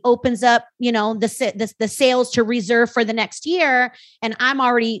ends, he opens up, the sales to reserve for the next year. And I'm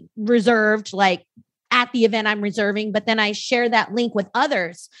already reserved like at the event I'm reserving, but then I share that link with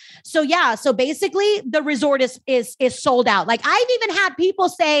others. So yeah, so basically the resort is sold out. Like I've even had people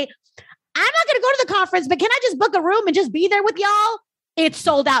say, I'm not going to go to the conference, but can I just book a room and just be there with y'all? It's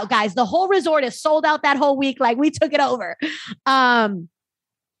sold out, guys. The whole resort is sold out that whole week. Like we took it over.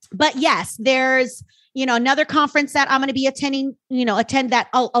 But yes, there's, another conference that I'm going to be attending, attend that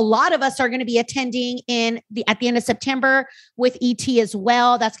a lot of us are going to be attending at the end of September with ET as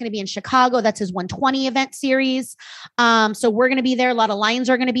well. That's going to be in Chicago. That's his 120 event series. So we're going to be there. A lot of Lions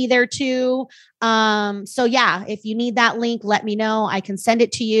are going to be there too. So yeah, if you need that link, let me know. I can send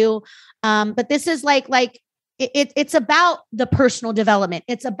it to you. But this is it's about the personal development.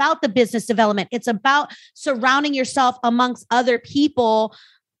 It's about the business development. It's about surrounding yourself amongst other people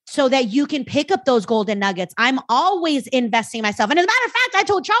so that you can pick up those golden nuggets. I'm always investing myself. And as a matter of fact, I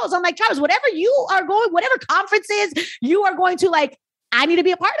told Charles, I'm like, Charles, whatever conferences you are going to, I need to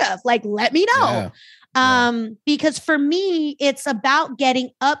be a part of, let me know. Yeah. Because for me, it's about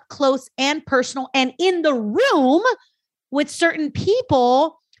getting up close and personal and in the room with certain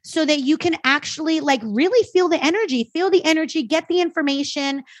people so that you can actually really feel the energy, get the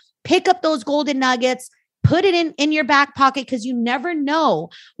information, pick up those golden nuggets, put it in your back pocket because you never know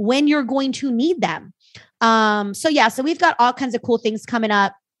when you're going to need them. So we've got all kinds of cool things coming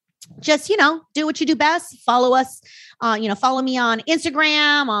up. Just, do what you do best. Follow us, follow me on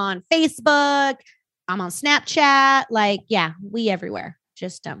Instagram, on Facebook. I'm on Snapchat. We everywhere.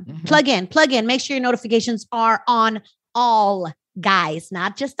 Just plug in, make sure your notifications are on all, guys,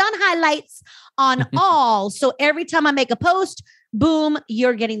 not just on highlights, on all. So every time I make a post, boom,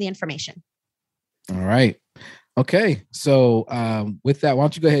 you're getting the information. All right. Okay. So with that, why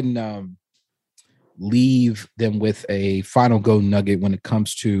don't you go ahead and leave them with a final gold nugget when it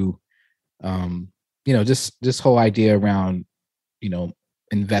comes to, just this whole idea around,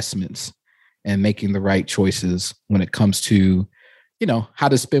 investments and making the right choices when it comes to, how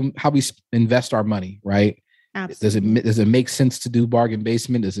we invest our money, right? Absolutely. Does it make sense to do bargain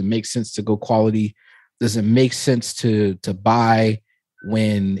basement? Does it make sense to go quality? Does it make sense to buy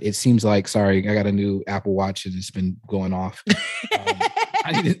when it seems like, sorry, I got a new Apple Watch and it's been going off.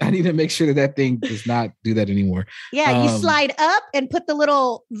 I need to make sure that thing does not do that anymore. Yeah, you slide up and put the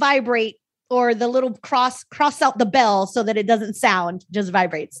little vibrate or the little cross out the bell so that it doesn't sound, just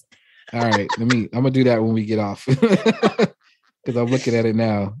vibrates. All right, I'm gonna do that when we get off because I'm looking at it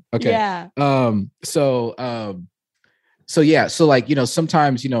now. Okay. Yeah. So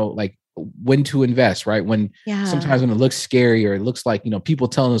sometimes when to invest, right? Sometimes when it looks scary or it looks like, people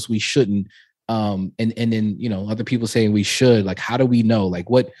telling us we shouldn't, and then, other people saying we should, how do we know,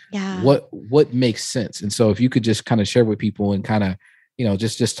 what makes sense? And so if you could just kind of share with people and kind of,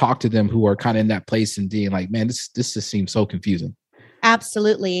 just talk to them who are kind of in that place and being like, man, this just seems so confusing.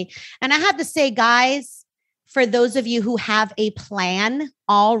 Absolutely. And I have to say, guys, for those of you who have a plan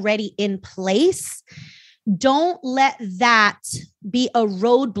already in place, don't let that be a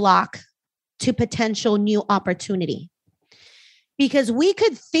roadblock to potential new opportunity. Because we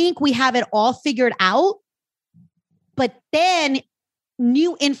could think we have it all figured out, but then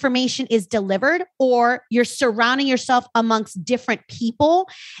new information is delivered or you're surrounding yourself amongst different people.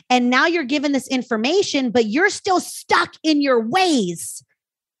 And now you're given this information, but you're still stuck in your ways.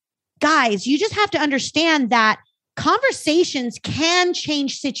 Guys, you just have to understand that conversations can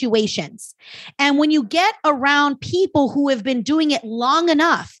change situations. And when you get around people who have been doing it long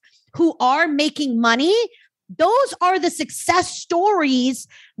enough, who are making money, those are the success stories.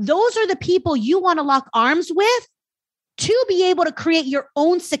 Those are the people you want to lock arms with to be able to create your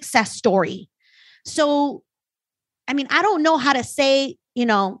own success story. So, I don't know how to say,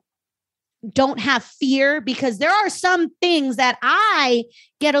 don't have fear, because there are some things that I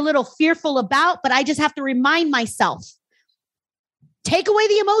get a little fearful about, but I just have to remind myself, take away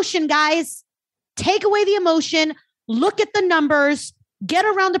the emotion, guys, take away the emotion, look at the numbers, get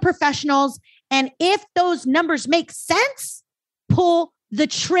around the professionals. And if those numbers make sense, pull the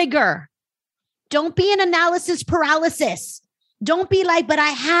trigger. Don't be in analysis paralysis. Don't be like, but I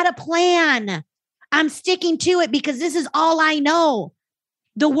had a plan. I'm sticking to it because this is all I know.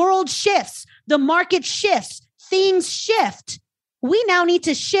 The world shifts. The market shifts. Things shift. We now need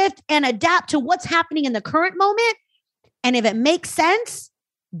to shift and adapt to what's happening in the current moment. And if it makes sense,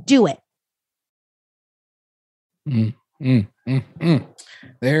 do it. There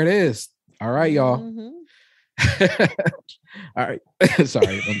it is. All right, y'all. Mm-hmm. All right.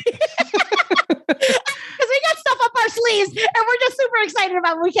 Sorry. Because we got stuff up our sleeves and we're just super excited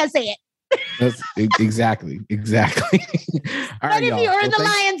about it. We can't say it. Exactly. All right, if you're in the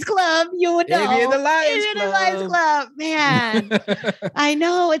Lions Club, you would know. If you're in the Lions Club, man. I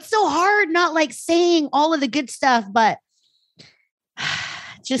know it's so hard not like saying all of the good stuff, but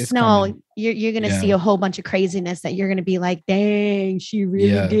just know you're going to see a whole bunch of craziness that you're going to be like, dang, she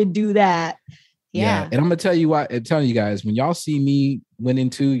really did do that. Yeah. And I'm going to tell you what, I'm telling you guys, when y'all see me winning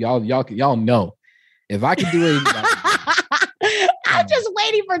too, y'all know if I can do it. I'm just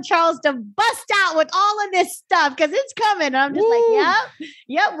waiting for Charles to bust out with all of this stuff because it's coming. And I'm just like,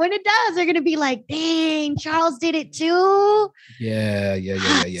 yep. When it does, they're going to be like, dang, Charles did it too. Yeah.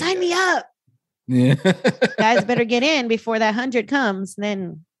 Sign me up. Yeah. Guys better get in before that 100 comes.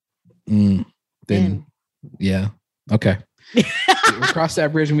 Then. Yeah. Okay. We'll cross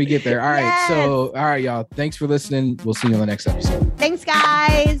that bridge when we get there. All right. So, all right, y'all. Thanks for listening. We'll see you on the next episode. Thanks,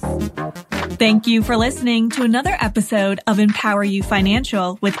 guys. Thank you for listening to another episode of Empower You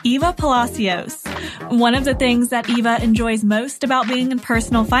Financial with Eva Palacios. One of the things that Eva enjoys most about being in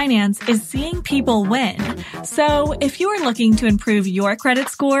personal finance is seeing people win. So if you are looking to improve your credit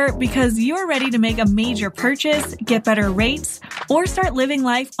score because you're ready to make a major purchase, get better rates, or start living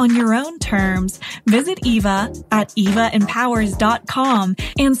life on your own terms, visit Eva at evaempowers.com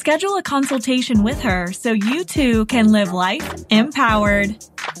and schedule a consultation with her so you too can live life empowered.